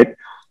industry, right?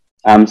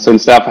 So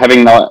instead of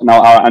having now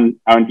our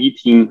R&D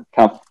team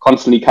kind of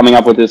constantly coming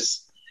up with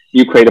this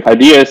new creative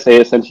ideas,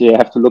 they essentially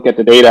have to look at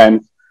the data,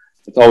 and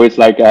it's always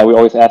we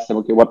always ask them,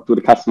 okay, what do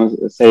the customers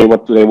say?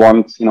 What do they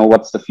want?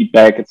 What's the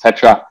feedback,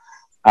 etc.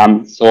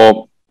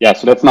 So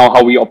that's now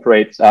how we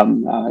operate.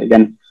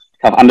 Again,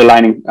 kind of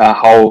underlining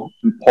how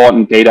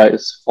important data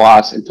is for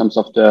us in terms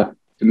of the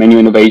menu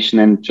innovation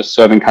and just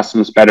serving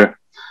customers better.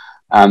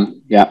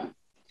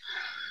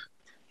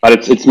 But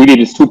it's really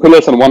these two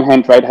pillars on one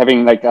hand, right?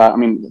 Having like, a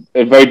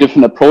very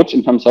different approach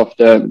in terms of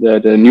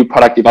the new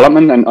product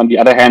development. And on the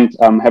other hand,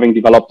 having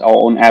developed our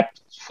own app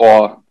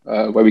for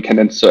where we can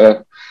then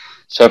serve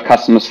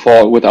customers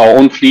with our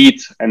own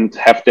fleet and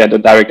have the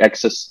direct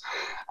access.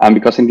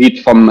 Because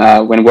indeed from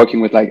when working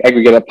with like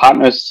aggregator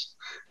partners,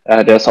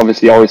 there's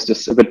obviously always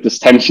this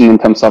tension in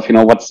terms of,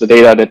 what's the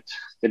data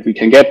that we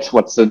can get?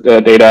 What's the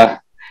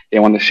data they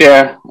want to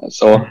share?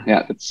 So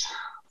it's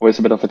always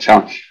a bit of a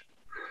challenge.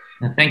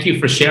 Thank you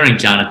for sharing,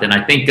 Jonathan.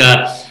 I think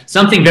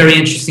something very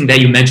interesting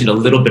that you mentioned a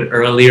little bit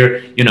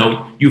earlier,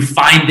 you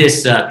find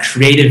this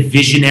creative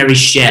visionary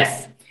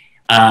chef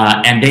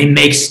and they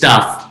make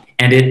stuff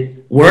and it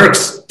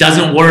works,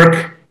 doesn't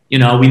work.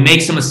 We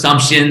make some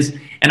assumptions.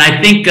 And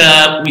I think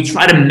we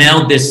try to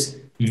meld this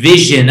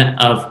vision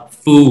of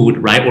food,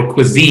 right, or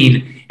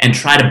cuisine and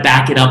try to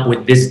back it up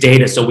with this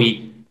data. So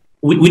we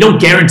don't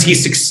guarantee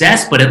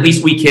success, but at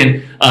least we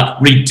can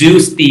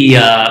reduce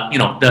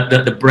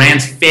the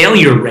brand's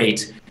failure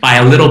rate by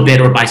a little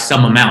bit or by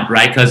some amount,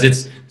 right? Because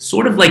it's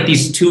sort of like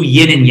these two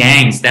yin and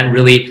yangs that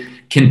really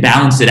can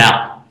balance it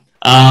out.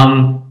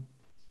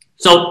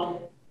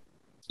 So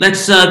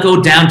let's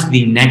go down to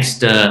the next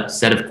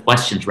set of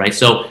questions, right?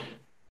 So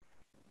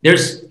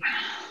there's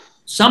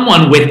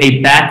someone with a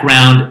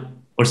background,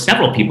 or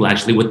several people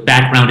actually, with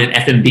background in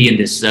F&B in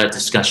this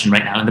discussion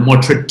right now, in the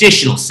more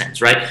traditional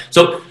sense, right?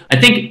 So I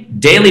think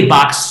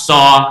Dailybox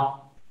saw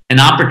an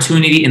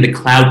opportunity in the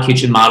cloud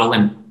kitchen model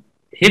and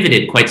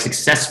pivoted quite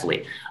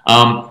successfully.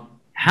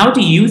 How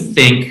do you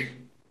think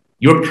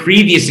your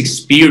previous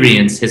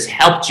experience has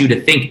helped you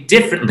to think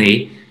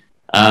differently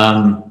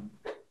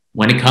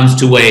when it comes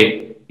to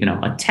a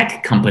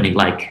tech company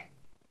like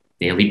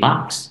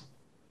Dailybox?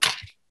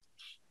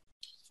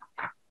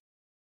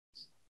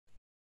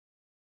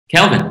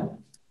 Kelvin.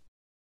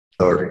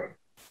 Sorry.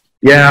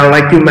 Yeah,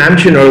 like you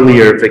mentioned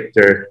earlier,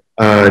 Victor,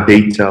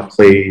 data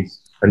plays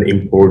an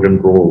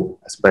important role,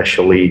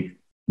 especially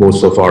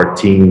most of our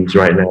teams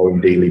right now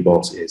in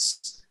Dailybox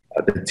is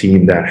the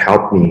team that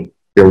helped me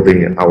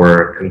building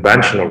our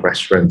conventional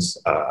restaurants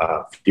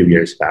a few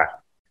years back.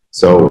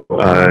 So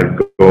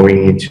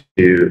going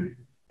into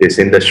this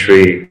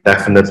industry,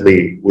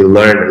 definitely we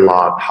learned a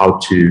lot how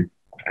to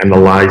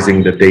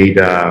analyzing the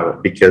data,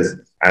 because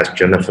as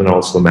Jonathan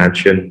also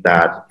mentioned,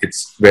 that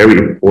it's very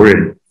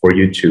important for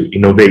you to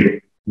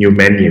innovate new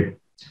menu,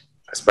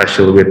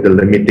 especially with the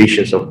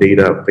limitations of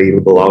data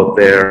available out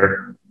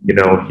there.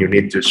 You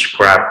need to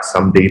scrap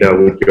some data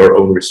with your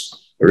own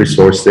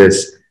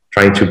resources,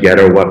 trying to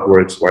gather what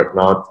works, what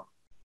not.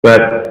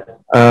 But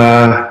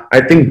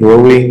I think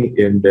growing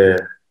in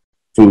the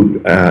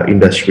food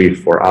industry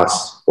for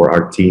us, for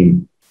our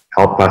team,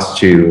 help us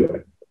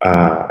to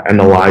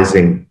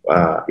analyzing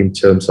in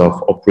terms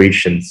of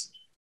operations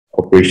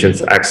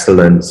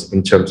excellence,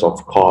 in terms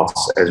of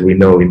costs. As we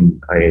know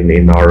in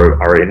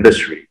our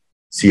industry,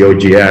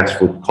 COGS,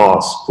 food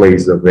costs,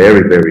 plays a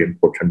very, very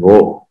important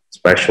role,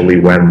 especially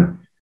when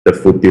the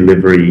food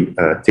delivery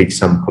takes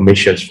some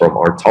commissions from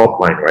our top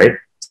line, right?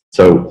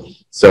 So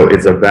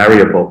it's a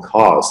variable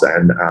cost,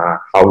 and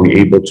how we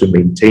able to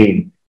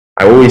maintain.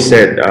 I always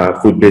said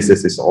food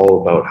business is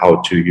all about how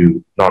to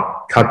you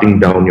not cutting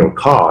down your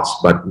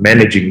costs, but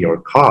managing your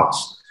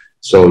costs,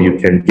 so you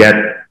can get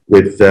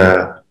with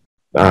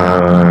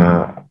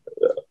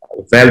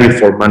value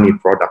for money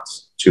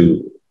products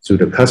to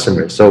the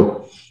customer.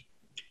 So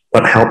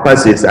what help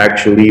us is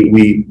actually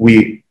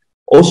we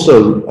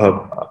also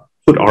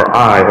put our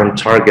eye on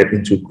target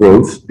into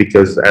growth,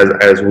 because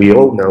as we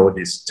all know,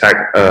 these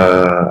tech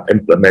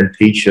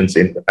implementations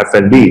in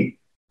F&B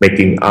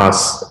making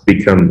us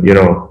become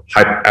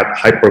at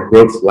hyper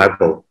growth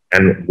level.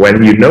 And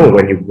when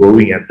you're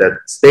growing at that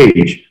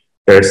stage,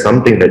 there's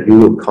something that you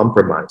will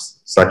compromise,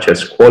 such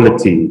as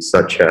quality,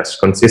 such as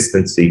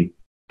consistency,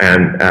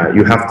 and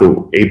you have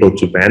to able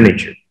to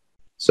manage it.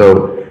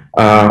 So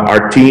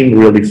our team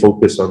really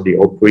focused on the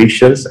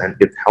operations, and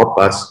it helped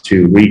us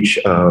to reach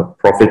a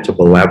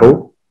profitable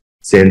level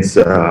since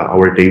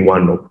our day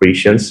one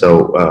operations.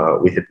 So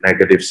we hit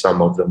negative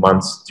some of the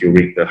months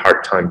during the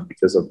hard times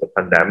because of the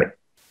pandemic.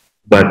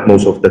 But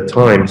most of the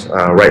times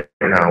right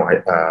now,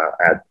 if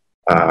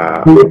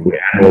we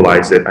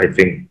analyze it, I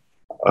think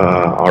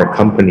our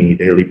company,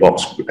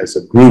 Dailybox, as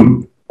a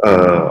group,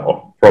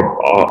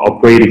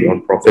 operating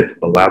on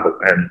profitable level,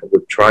 and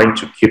we're trying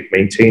to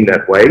maintain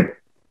that way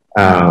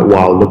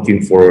while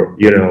looking for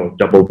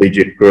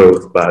double-digit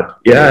growth. But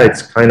yeah,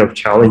 it's kind of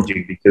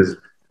challenging, because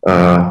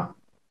I'm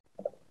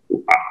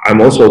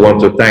also want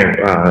to thank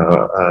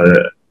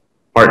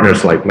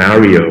partners like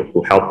Mario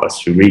who help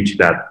us to reach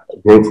that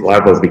growth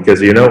level,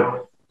 because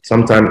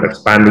sometimes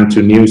expanding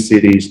to new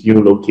cities,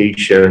 new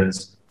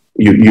locations,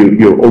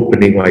 you're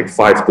opening like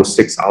 5 to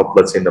 6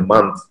 outlets in a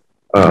month.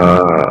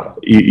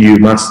 You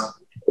must,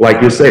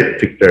 like you said,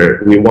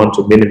 Victor, we want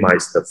to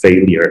minimize the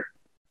failure.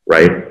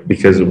 right?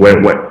 Because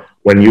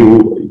when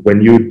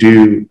you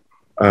do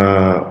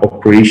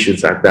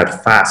operations at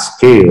that fast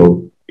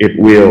scale, it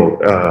will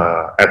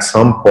at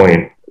some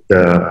point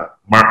the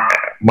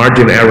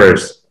margin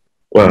errors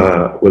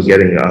was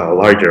getting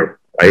larger,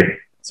 right?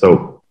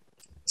 So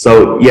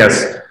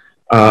yes,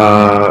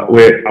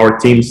 our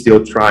team's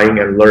still trying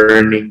and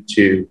learning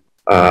to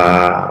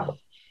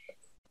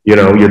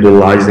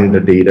utilizing the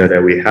data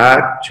that we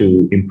had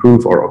to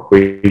improve our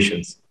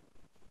operations.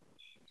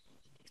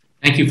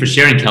 Thank you for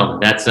sharing, Kelvin.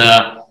 That's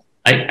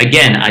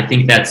I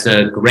think that's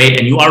great,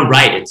 and you are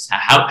right. It's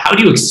how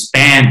do you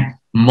expand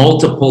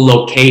multiple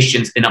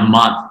locations in a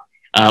month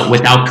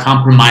without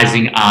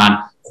compromising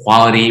on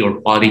quality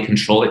or quality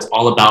control? It's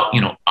all about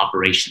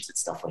operations and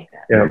stuff like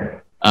that. Yeah.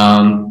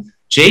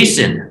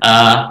 Jason,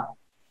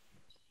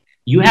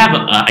 you have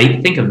I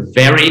think a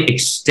very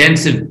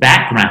extensive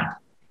background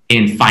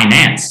in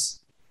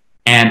finance,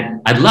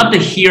 and I'd love to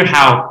hear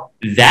how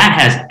that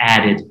has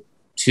added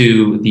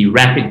to the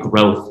rapid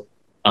growth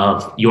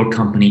of your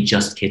company,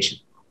 Just Kitchen.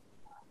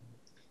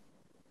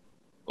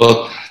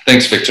 Well,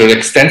 thanks, Victor.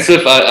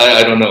 Extensive,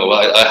 I don't know.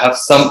 I have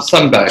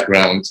some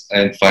background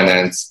in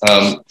finance.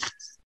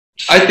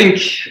 I think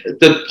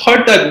the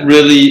part that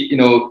really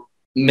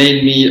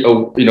made me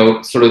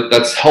sort of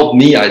that's helped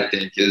me, I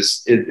think,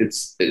 is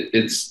it's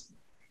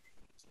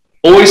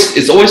always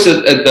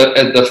at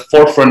the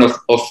forefront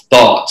of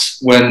thought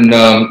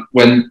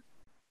when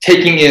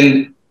taking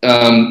in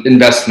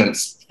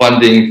investments,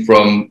 funding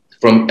from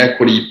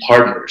equity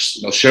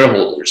partners,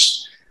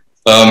 shareholders.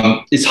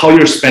 It's how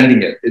you're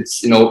spending it.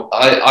 It's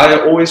I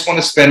always want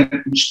to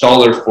spend each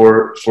dollar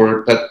for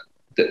that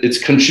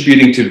it's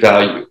contributing to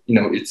value.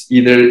 It's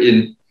either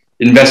in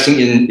investing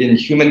in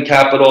human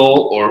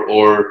capital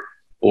or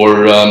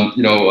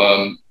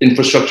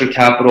infrastructure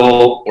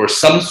capital or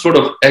some sort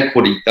of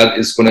equity that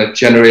is going to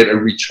generate a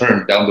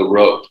return down the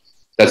road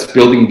that's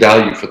building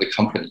value for the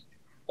company.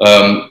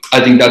 I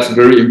think that's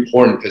very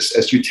important because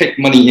as you take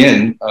money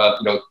in,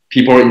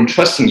 people are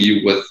entrusting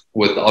you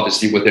with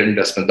obviously with their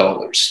investment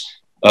dollars.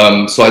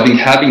 So I think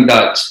having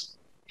that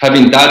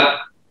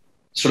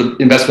sort of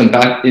investment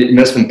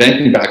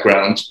banking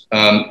background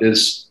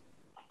is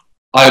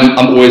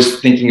I'm always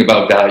thinking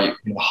about value.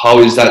 How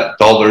is that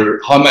dollar?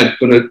 How am I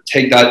going to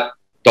take that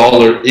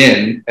dollar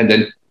in and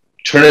then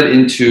turn it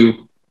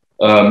into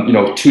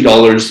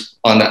 $2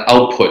 on the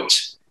output?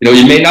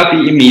 It may not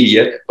be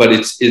immediate, but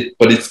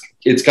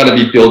it's got to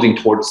be building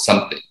towards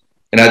something.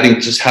 And I think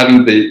just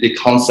having the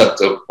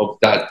concept of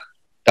that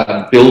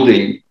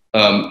building,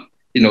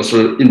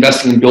 sort of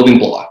investing in building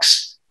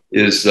blocks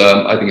is,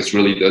 I think it's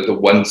really the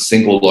one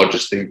single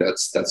largest thing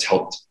that's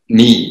helped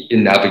me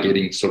in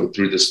navigating sort of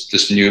through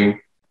this new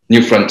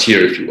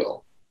frontier, if you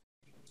will.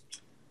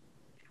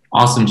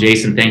 Awesome,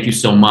 Jason. Thank you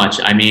so much.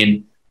 I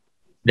mean,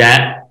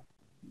 that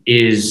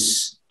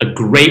is a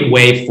great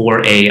way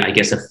for a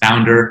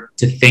founder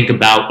to think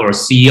about, or a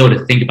CEO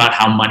to think about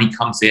how money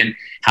comes in,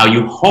 how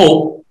you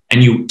hope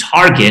and you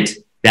target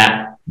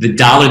that the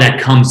dollar that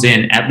comes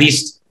in, at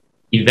least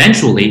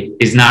eventually,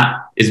 is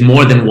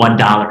more than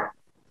 $1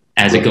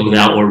 as it goes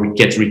out or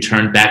gets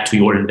returned back to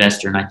your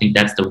investor. And I think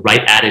that's the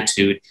right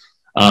attitude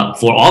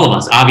for all of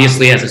us.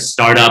 Obviously, as a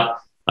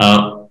startup,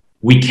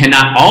 we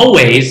cannot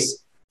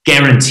always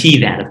guarantee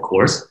that, of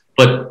course,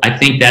 but I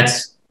think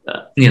that's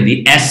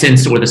the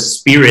essence or the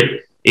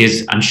spirit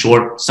is, I'm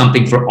sure,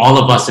 something for all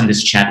of us in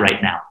this chat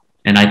right now.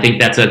 And I think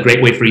that's a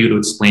great way for you to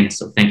explain it.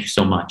 So thank you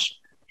so much.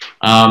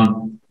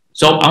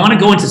 So I want to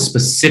go into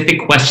specific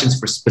questions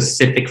for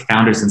specific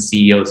founders and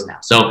CEOs now.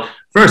 So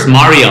first,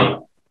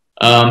 Mario,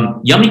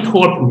 Yummy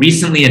Corp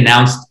recently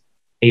announced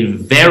a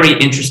very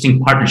interesting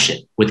partnership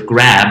with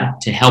Grab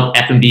to help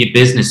F&B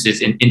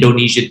businesses in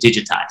Indonesia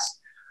digitize.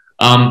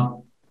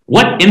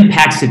 What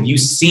impacts have you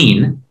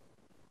seen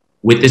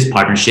with this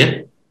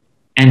partnership?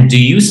 And do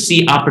you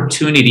see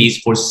opportunities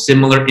for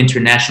similar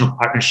international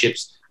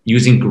partnerships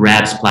using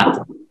Grab's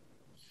platform?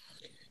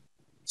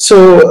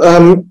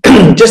 So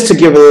just to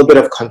give a little bit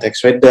of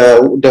context, right?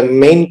 The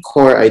main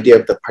core idea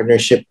of the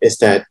partnership is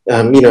that,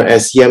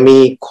 as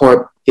Yummy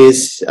Corp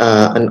is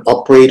an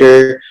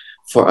operator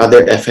for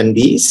other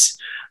F&Bs,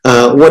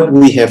 what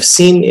we have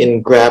seen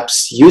in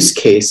Grab's use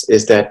case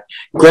is that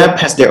Grab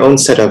has their own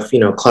set of,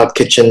 cloud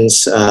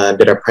kitchens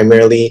that are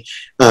primarily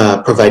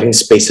providing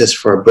spaces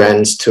for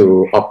brands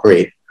to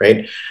operate,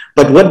 right?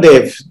 But what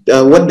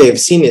they've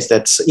seen is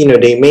that,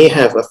 they may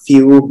have a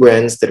few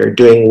brands that are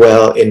doing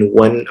well in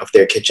one of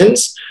their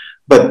kitchens,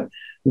 but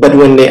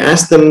when they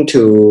ask them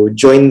to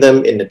join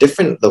them in a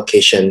different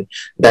location,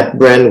 that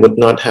brand would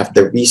not have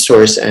the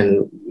resource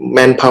and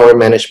manpower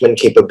management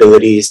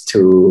capabilities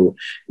to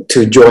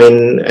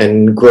join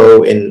and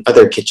grow in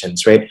other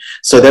kitchens, right?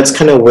 So that's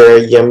kind of where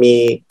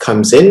Yummy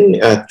comes in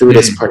through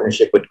this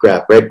partnership with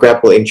Grab, right?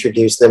 Grab will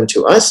introduce them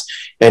to us,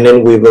 and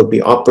then we will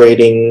be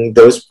operating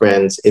those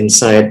brands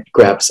inside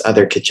Grab's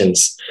other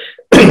kitchens.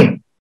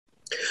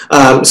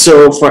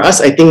 So for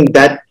us, I think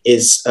that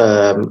is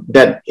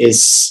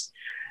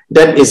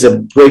that is a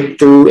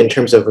breakthrough in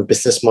terms of a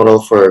business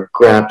model for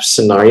Grab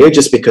scenario,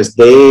 just because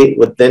they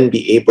would then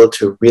be able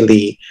to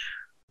really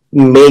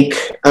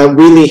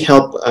really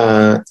help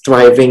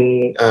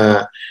thriving,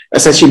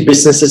 essentially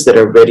businesses that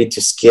are ready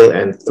to scale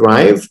and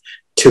thrive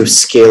to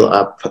scale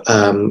up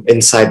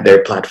inside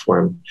their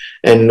platform.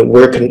 And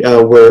we're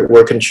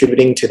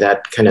contributing to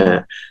that kind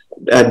of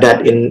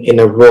that in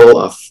a role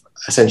of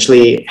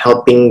essentially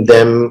helping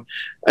them.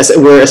 As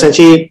we're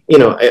essentially,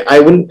 I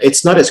wouldn't,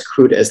 it's not as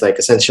crude as like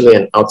essentially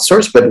an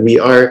outsource, but we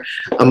are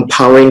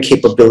empowering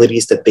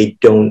capabilities that they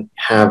don't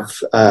have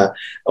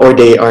or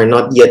they are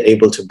not yet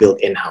able to build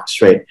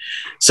in-house, right?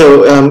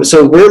 So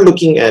we're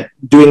looking at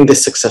doing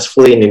this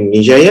successfully in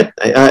Indonesia yet.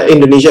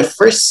 Indonesia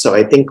first, so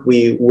I think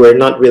we're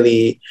not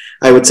really,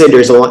 I would say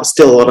there's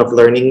still a lot of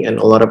learning and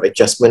a lot of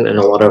adjustment and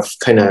a lot of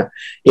kind of,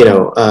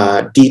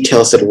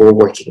 details that we're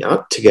working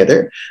out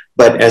together.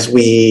 But as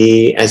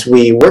we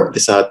work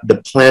this out, the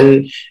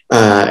plan,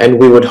 and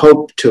we would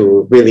hope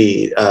to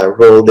really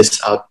roll this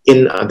out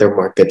in other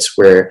markets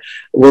where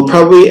we'll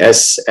probably,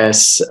 as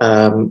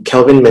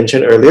Kelvin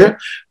mentioned earlier,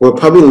 we'll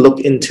probably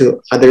look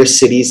into other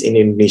cities in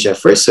Indonesia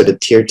first. So the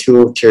tier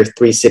 2, tier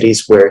 3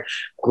 cities where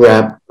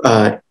Grab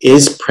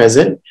is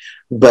present.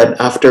 But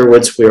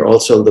afterwards, we're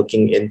also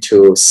looking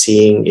into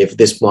seeing if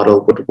this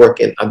model would work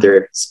in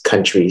other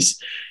countries.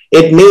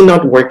 It may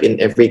not work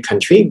in every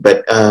country,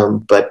 but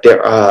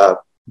there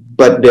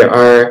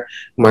are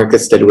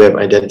markets that we have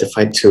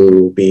identified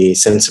to be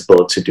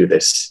sensible to do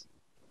this.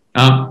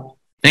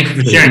 Thank you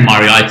for sharing,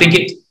 Mario. I think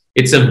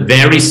it's a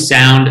very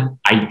sound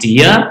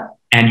idea,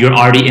 and you're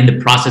already in the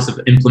process of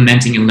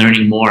implementing and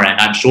learning more.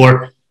 And I'm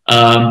sure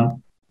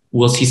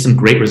we'll see some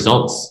great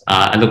results.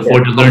 I look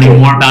forward to learning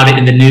more about it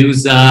in the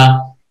news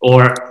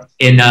or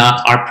in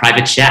our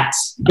private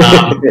chats.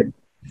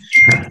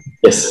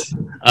 Yes.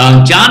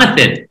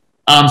 Jonathan.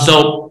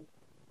 So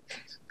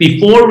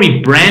before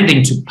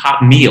rebranding to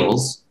Pop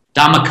Meals,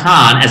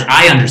 Damakan, as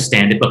I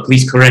understand it, but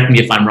please correct me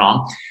if I'm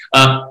wrong,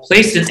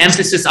 placed an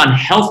emphasis on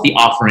healthy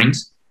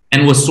offerings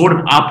and was sort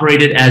of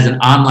operated as an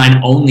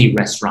online-only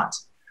restaurant.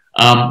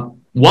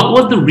 What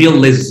was the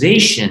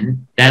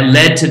realization that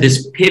led to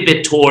this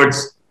pivot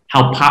towards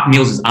how Pop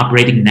Meals is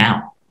operating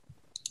now?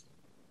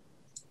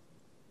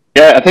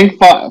 Yeah, I think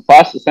for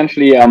us,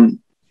 essentially,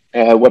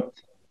 what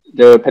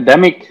the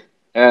pandemic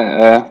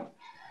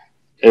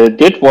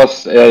did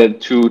was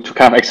to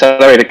kind of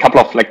accelerate a couple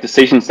of like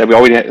decisions that we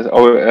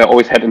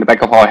always had in the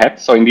back of our head.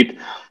 So indeed,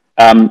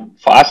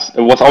 for us,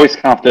 it was always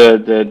kind of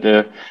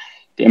the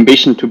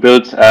ambition to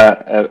build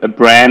a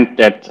brand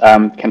that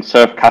can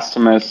serve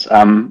customers,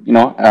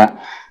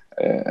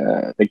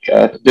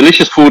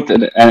 delicious food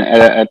in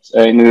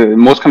the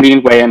most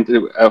convenient way and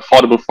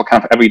affordable for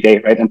kind of every day,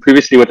 right? And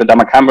previously with the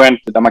Damakan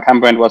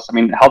brand was,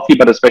 healthy,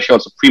 but especially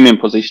also premium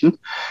positioned.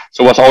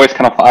 So it was always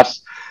kind of for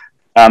us,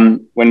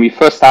 when we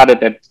first started,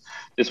 that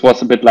this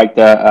was a bit like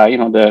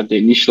the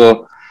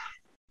initial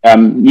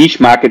niche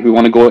market we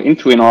want to go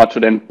into in order to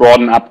then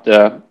broaden up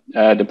the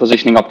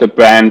positioning of the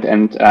brand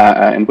and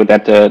with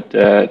that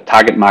the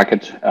target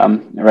market,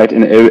 right?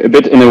 In a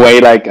bit in a way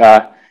like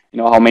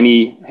how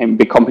many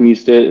big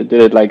companies did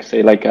it, like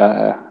say like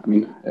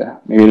maybe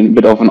a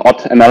bit of an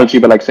odd analogy,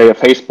 but like say a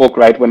Facebook,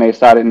 right? When they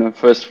started in the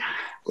first,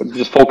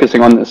 just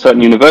focusing on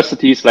certain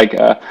universities like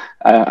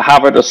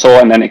Harvard or so,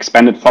 and then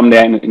expanded from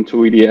there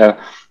into really a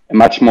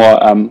much more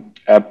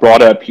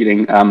broader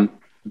appealing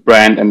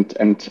brand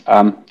and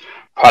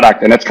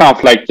product. And that's kind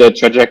of like the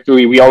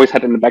trajectory we always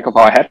had in the back of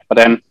our head. But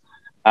then,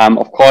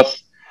 of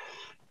course,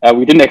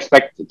 we didn't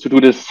expect to do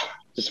this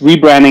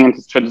rebranding and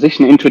this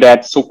transition into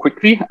that so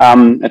quickly.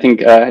 I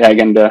think,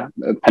 again, the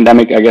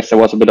pandemic, I guess there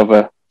was a bit of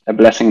a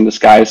blessing in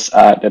disguise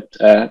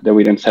that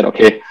we then said,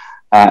 okay,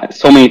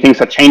 so many things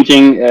are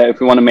changing. If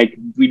we want to make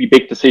really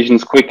big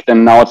decisions quick,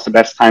 then now it's the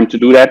best time to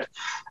do that.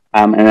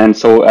 And then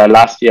so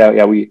last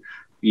year, we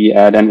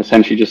then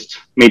essentially just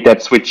made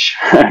that switch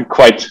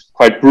quite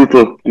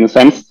brutal in a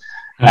sense.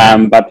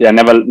 But yeah,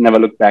 never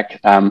looked back.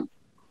 Now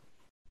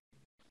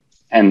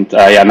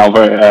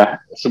we're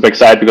super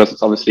excited because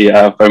it's obviously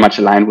very much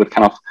aligned with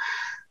kind of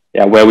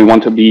where we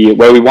want to be,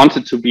 where we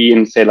wanted to be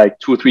in say like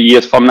 2-3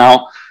 years from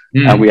now.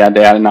 We are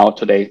there now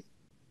today.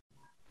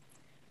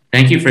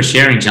 Thank you for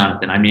sharing,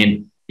 Jonathan.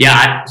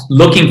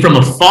 Looking from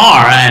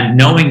afar and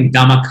knowing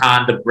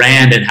Damakan, the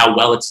brand, and how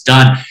well it's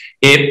done,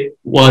 it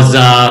was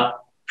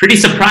pretty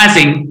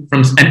surprising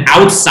from an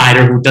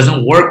outsider who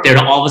doesn't work there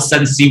to all of a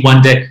sudden see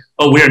one day,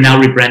 oh, we are now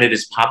rebranded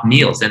as Pop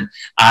Meals. And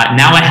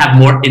now I have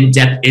more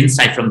in-depth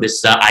insight from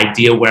this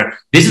idea where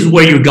this is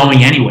where you're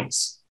going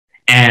anyways.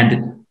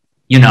 And,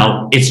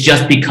 it's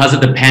just because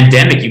of the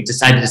pandemic, you've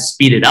decided to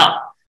speed it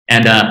up.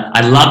 And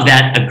I love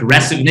that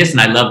aggressiveness, and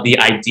I love the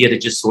idea to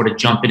just sort of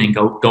jump in and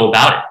go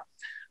about it.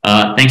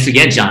 Thanks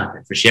again,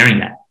 Jonathan, for sharing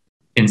that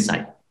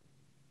insight.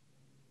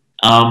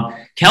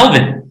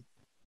 Kelvin,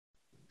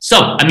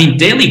 so,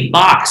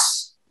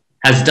 Dailybox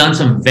has done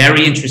some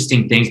very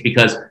interesting things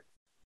because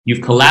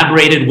you've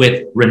collaborated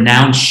with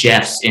renowned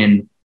chefs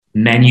in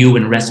menu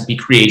and recipe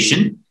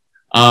creation,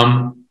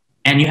 and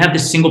you have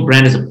this single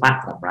brand as a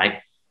platform,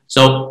 right?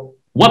 So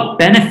what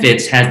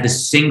benefits has the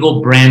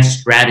single brand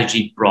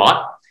strategy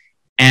brought,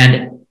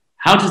 and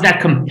how does that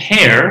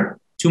compare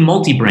to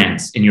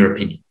multi-brands, in your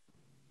opinion?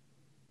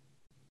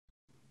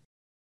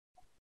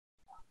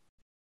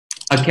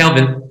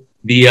 Kelvin,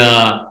 the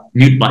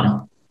mute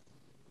button.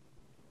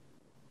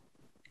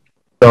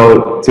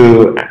 So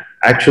to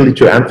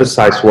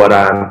emphasize what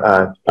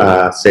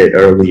I said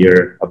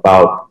earlier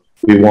about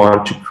we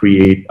want to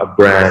create a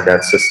brand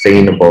that's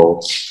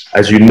sustainable.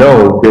 As you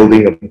know,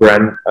 building a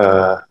brand,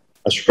 a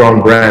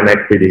strong brand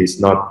equity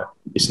is not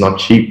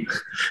cheap.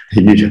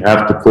 You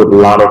have to put a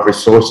lot of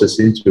resources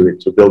into it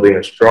to building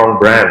a strong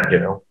brand, you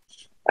know.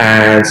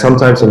 And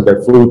sometimes in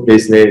the food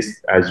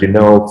business, as you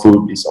know,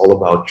 food is all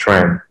about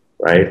trend,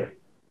 right?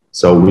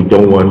 So we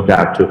don't want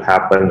that to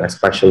happen,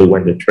 especially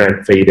when the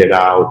trend faded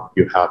out.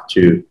 You have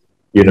to,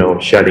 you know,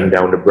 shutting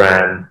down the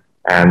brand.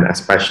 And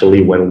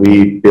especially when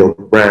we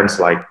build brands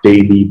like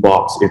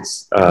Dailybox,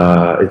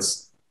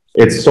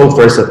 it's so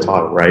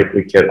versatile, right?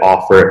 We can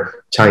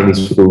offer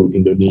Chinese food,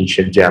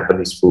 Indonesian,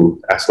 Japanese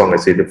food, as long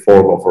as it's in the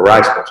form of a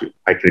rice, but you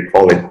can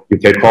call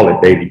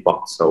it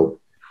Dailybox. So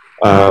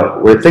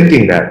we're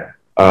thinking that.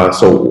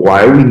 So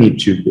why we need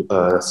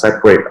to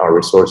separate our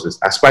resources,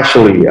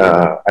 especially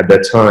at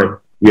that time,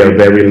 we are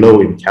very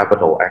low in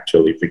capital,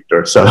 actually,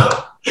 Victor. So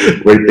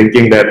we're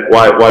thinking that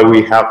why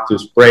we have to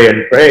spray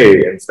and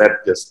pray instead.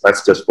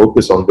 Let's just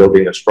focus on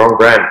building a strong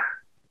brand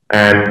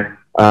and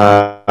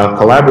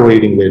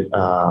collaborating with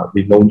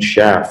renowned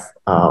chef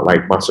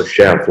like Master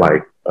Chef,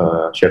 like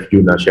Chef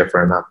Yuna, Chef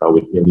Renata,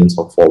 with millions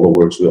of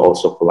followers. We're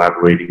also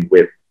collaborating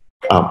with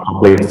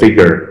public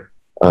figure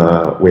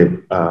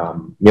with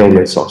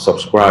millions of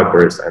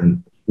subscribers,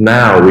 and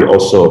now we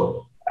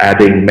also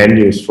adding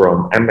menus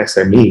from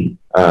MSME,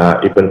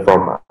 even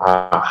from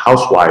a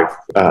housewife.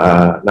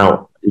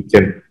 Now we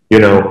can, you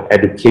know,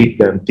 educate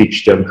them,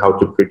 teach them how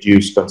to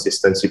produce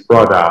consistency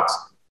products,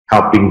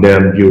 helping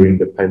them during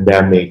the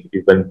pandemic.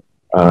 Even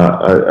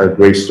a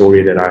great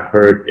story that I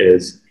heard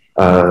is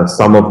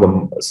some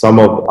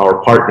of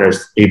our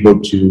partners able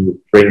to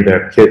bring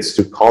their kids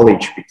to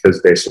college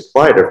because they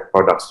supply their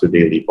products to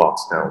Dailybox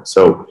now.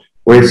 So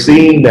we're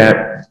seeing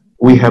that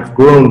we have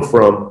grown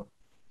from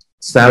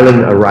selling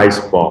a rice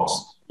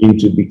box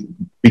into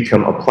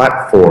become a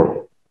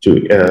platform to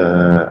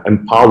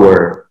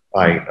empower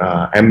like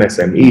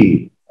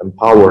MSME,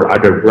 empower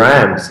other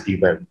brands.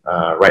 Even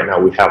right now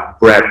we have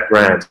bread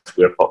brands.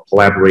 We're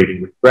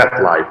collaborating with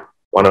Bread Life,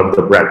 one of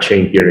the bread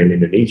chain here in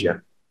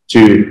Indonesia,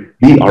 to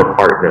be our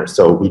partner.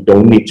 So we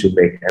don't need to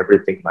make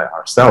everything by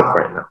ourselves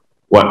right now.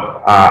 What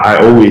I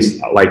always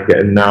like the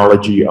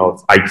analogy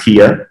of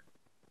IKEA.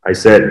 I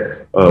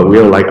said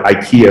we're like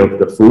IKEA of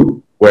the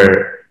food,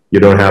 where you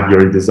don't have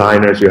your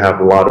designers. You have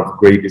a lot of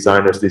great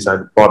designers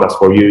design products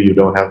for you. You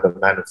don't have the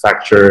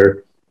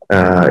manufacturer.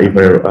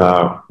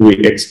 We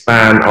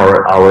expand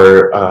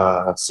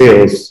our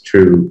sales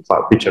through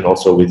Cloud Kitchen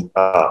also with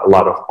a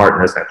lot of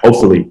partners, and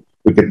hopefully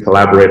we can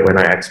collaborate when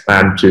I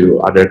expand to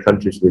other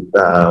countries with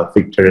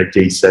Victor,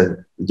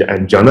 Jason,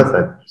 and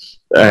Jonathan.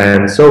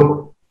 And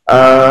so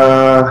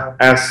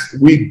as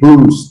we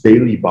boost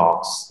Dailybox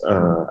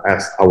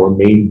as our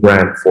main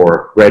brand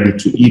for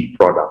ready-to-eat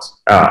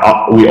products,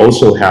 we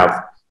also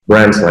have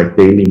brands like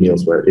Daily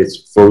Meals, where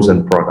it's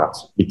frozen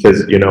products,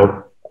 because, you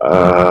know,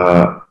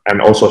 and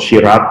also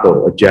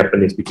Shirato, a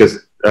Japanese,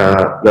 because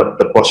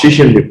the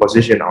position we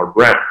position our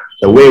brand,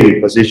 the way we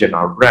position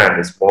our brand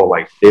is more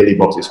like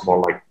Dailybox is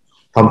more like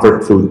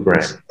comfort food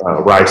brand,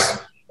 rice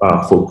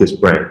focused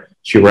brand.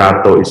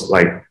 Shirato is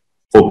like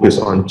focus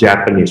on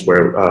Japanese,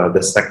 where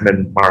the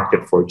segment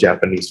market for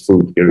Japanese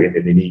food here in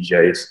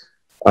Indonesia is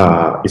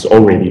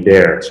already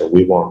there. So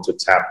we want to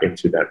tap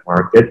into that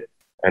market.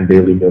 And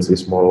Daily Meals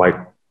is more like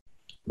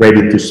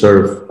ready to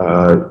serve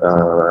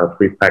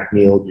pre-packed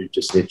meal. You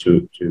just need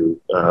to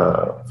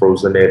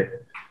frozen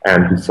it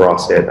and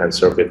defrost it and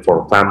serve it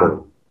for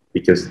family,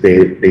 because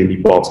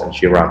Dailybox and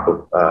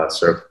Shirato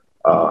serve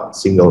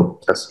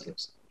single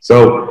customers.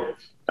 So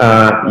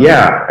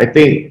yeah, I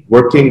think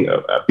working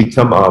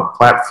become a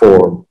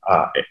platform,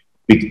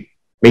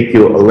 make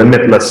you a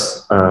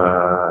limitless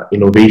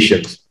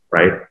innovations,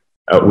 right?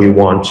 We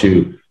want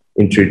to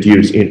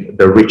introduce in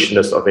the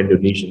richness of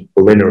Indonesian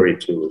culinary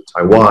to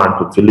Taiwan,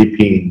 to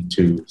Philippines,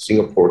 to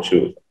Singapore,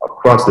 to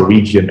across the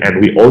region.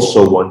 And we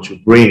also want to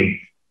bring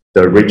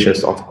the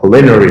richness of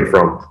culinary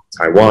from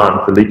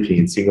Taiwan,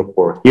 Philippines,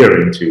 Singapore here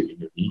into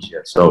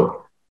Indonesia.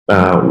 So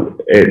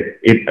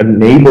it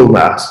enabled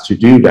us to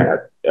do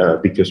that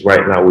because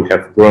right now we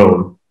have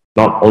grown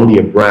not only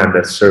a brand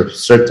that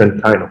serves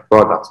certain kind of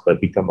products, but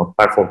become a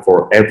platform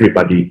for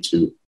everybody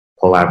to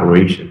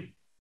collaboration.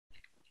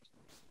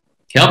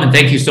 Kelvin,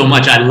 thank you so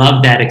much. I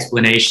love that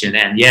explanation.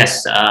 And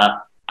yes,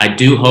 I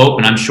do hope,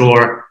 and I'm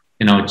sure,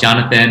 you know,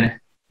 Jonathan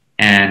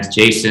and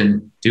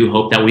Jason do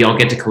hope that we all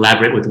get to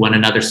collaborate with one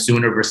another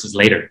sooner versus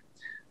later.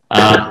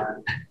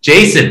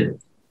 Jason,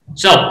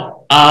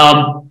 so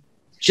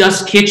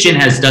Just Kitchen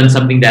has done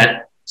something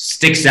that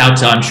sticks out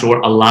to, I'm sure,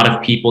 a lot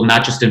of people,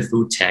 not just in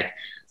food tech.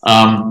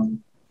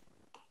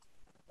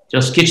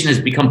 Just Kitchen has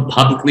become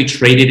publicly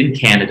traded in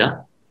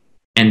Canada.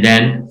 And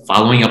then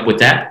following up with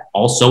that,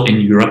 also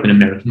in Europe and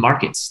American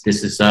markets.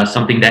 This is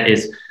something that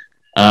is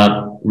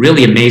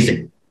really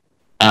amazing.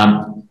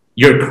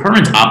 Your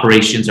current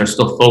operations are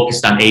still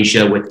focused on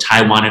Asia with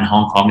Taiwan and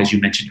Hong Kong, as you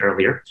mentioned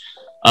earlier.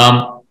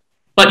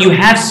 But you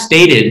have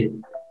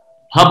stated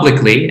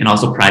publicly and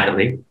also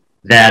privately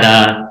that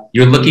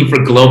you're looking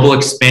for global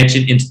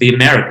expansion into the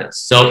Americas.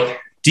 So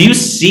do you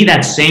see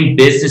that same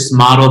business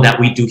model that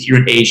we do here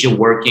in Asia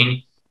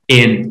working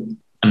in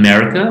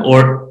America?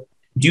 Or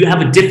do you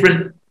have a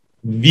different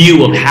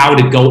view of how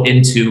to go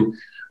into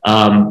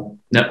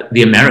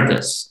the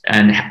Americas?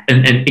 And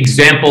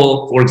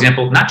for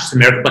example, not just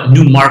America, but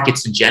new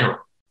markets in general.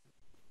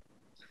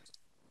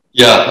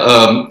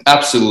 Yeah,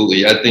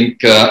 absolutely. I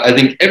think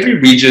every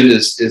region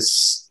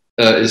is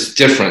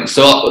different.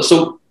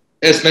 So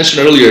as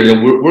mentioned earlier,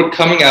 we're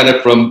coming at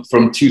it from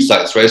two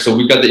sides, right? So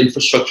we've got the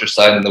infrastructure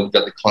side, and then we've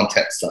got the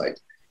content side.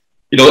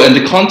 And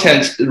the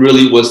content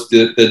really was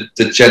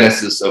the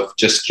genesis of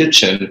Just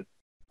Kitchen.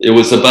 It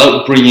was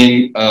about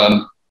bringing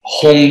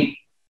home,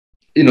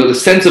 the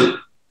sense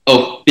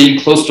of being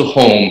close to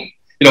home.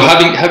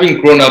 Having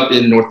grown up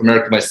in North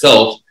America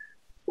myself,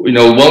 it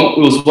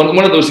was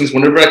one of those things.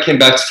 Whenever I came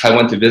back to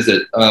Taiwan to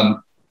visit,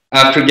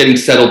 after getting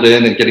settled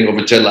in and getting over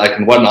jet lag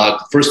and whatnot,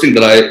 the first thing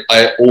that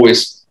I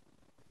always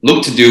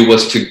looked to do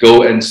was to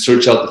go and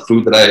search out the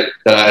food that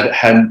I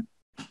hadn't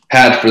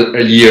had for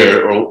a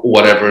year or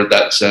whatever.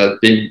 That's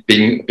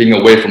being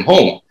away from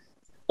home.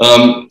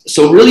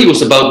 So really, it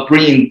was about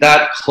bringing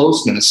that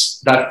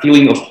closeness, that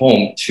feeling of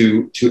home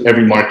to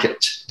every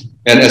market.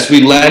 And as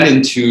we land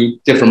into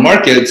different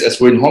markets, as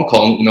we're in Hong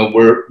Kong,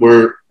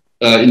 we're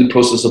in the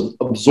process of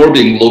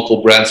absorbing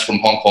local brands from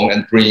Hong Kong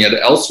and bringing it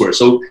elsewhere.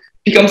 So it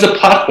becomes a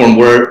platform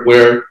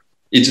where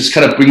it just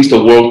kind of brings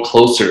the world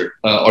closer,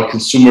 our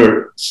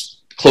consumers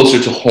closer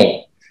to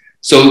home.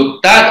 So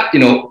that,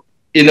 in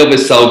of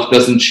itself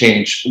doesn't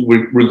change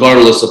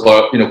regardless of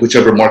our,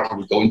 whichever market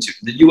we go into.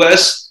 In the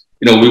US,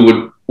 we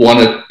would want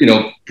to,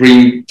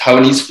 bring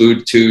Taiwanese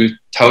food to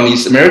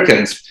Taiwanese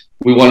Americans.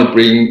 We want to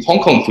bring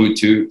Hong Kong food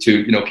to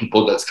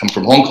people that's come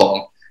from Hong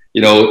Kong,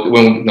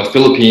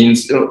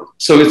 Philippines.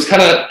 So it's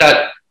kind of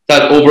that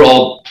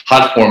overall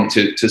platform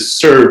to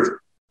serve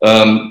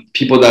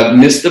people that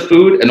miss the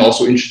food and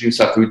also introduce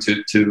that food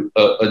to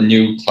a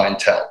new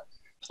clientele.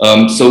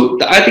 So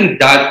I think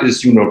that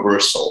is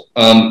universal.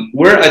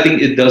 Where I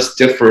think it does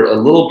differ a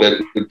little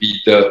bit would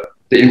be the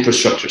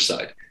infrastructure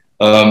side.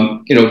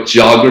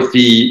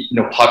 Geography,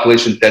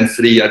 population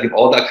density. I think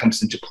all that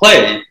comes into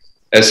play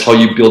as how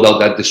you build out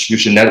that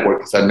distribution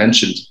network, as I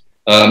mentioned.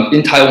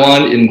 In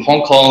Taiwan, in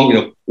Hong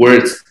Kong, where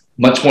it's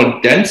much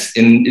more dense,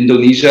 in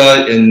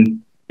Indonesia,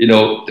 in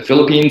the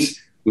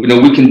Philippines,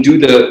 we can do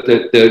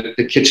the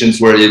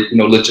kitchens where it,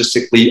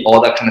 logistically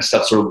all that kind of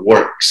stuff sort of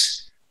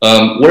works.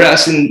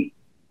 Whereas in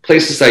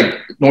places like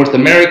North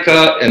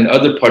America and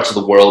other parts of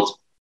the world,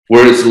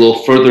 where it's a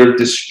little further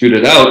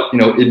distributed out,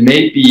 it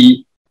may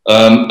be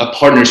a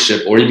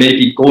partnership, or it may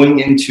be going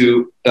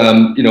into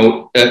an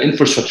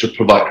infrastructure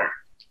provider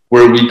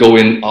where we go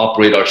and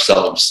operate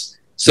ourselves.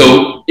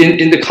 So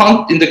in the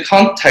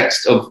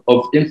context of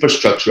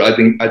infrastructure, I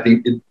think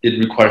it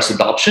requires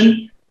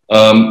adoption.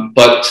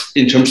 But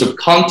in terms of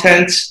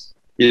content,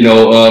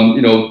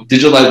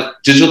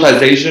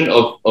 digitalization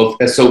of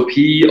SOP,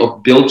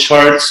 of build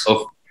charts,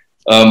 of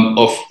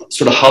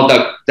sort of how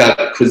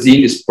that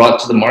cuisine is brought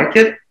to the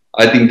market,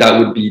 I think that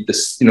would be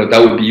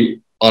that would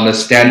be on a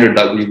standard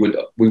that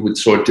we would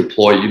sort of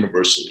deploy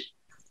universally.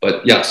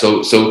 But yeah,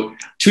 so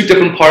two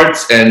different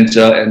parts and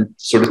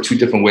sort of two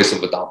different ways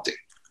of adopting.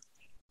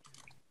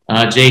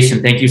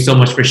 Jason, thank you so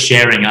much for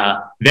sharing.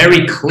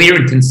 Very clear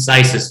and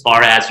concise as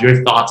far as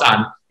your thoughts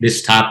on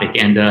this topic.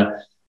 And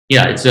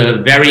yeah, it's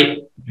a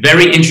very,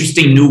 very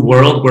interesting new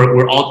world where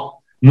we're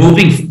all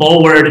moving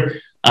forward,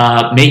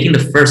 making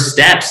the first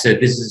steps.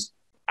 This is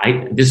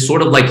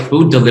sort of like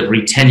food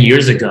delivery 10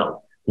 years ago,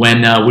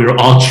 when we were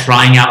all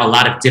trying out a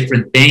lot of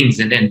different things.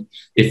 And then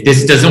if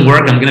this doesn't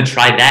work, I'm going to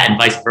try that, and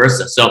vice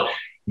versa. So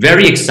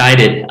very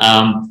excited.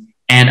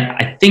 And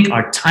I think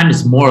our time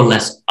is more or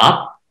less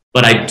up.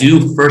 But I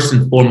do first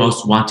and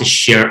foremost want to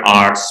share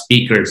our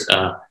speakers,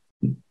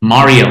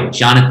 Mario,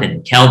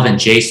 Jonathan, Kelvin,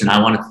 Jason. I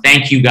want to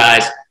thank you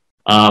guys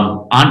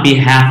on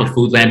behalf of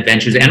Foodland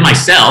Ventures and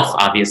myself,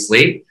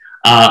 obviously,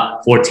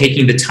 for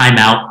taking the time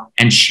out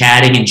and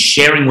chatting and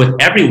sharing with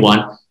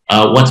everyone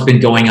what's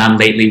been going on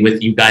lately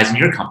with you guys and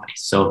your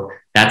companies. So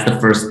that's the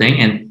first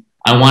thing. And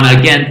I want to,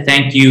 again,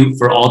 thank you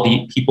for all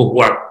the people who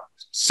are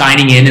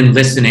signing in and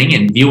listening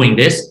and viewing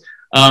this.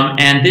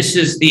 And this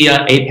is the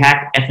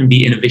APAC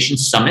F&B Innovation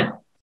Summit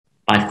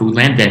by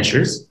Foodland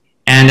Ventures.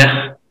 And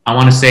I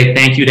want to say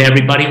thank you to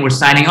everybody. We're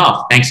signing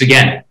off. Thanks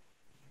again.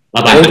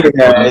 Bye-bye. Thank you,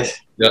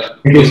 guys. Yeah.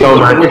 Thank you so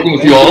much. Working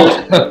with you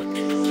all.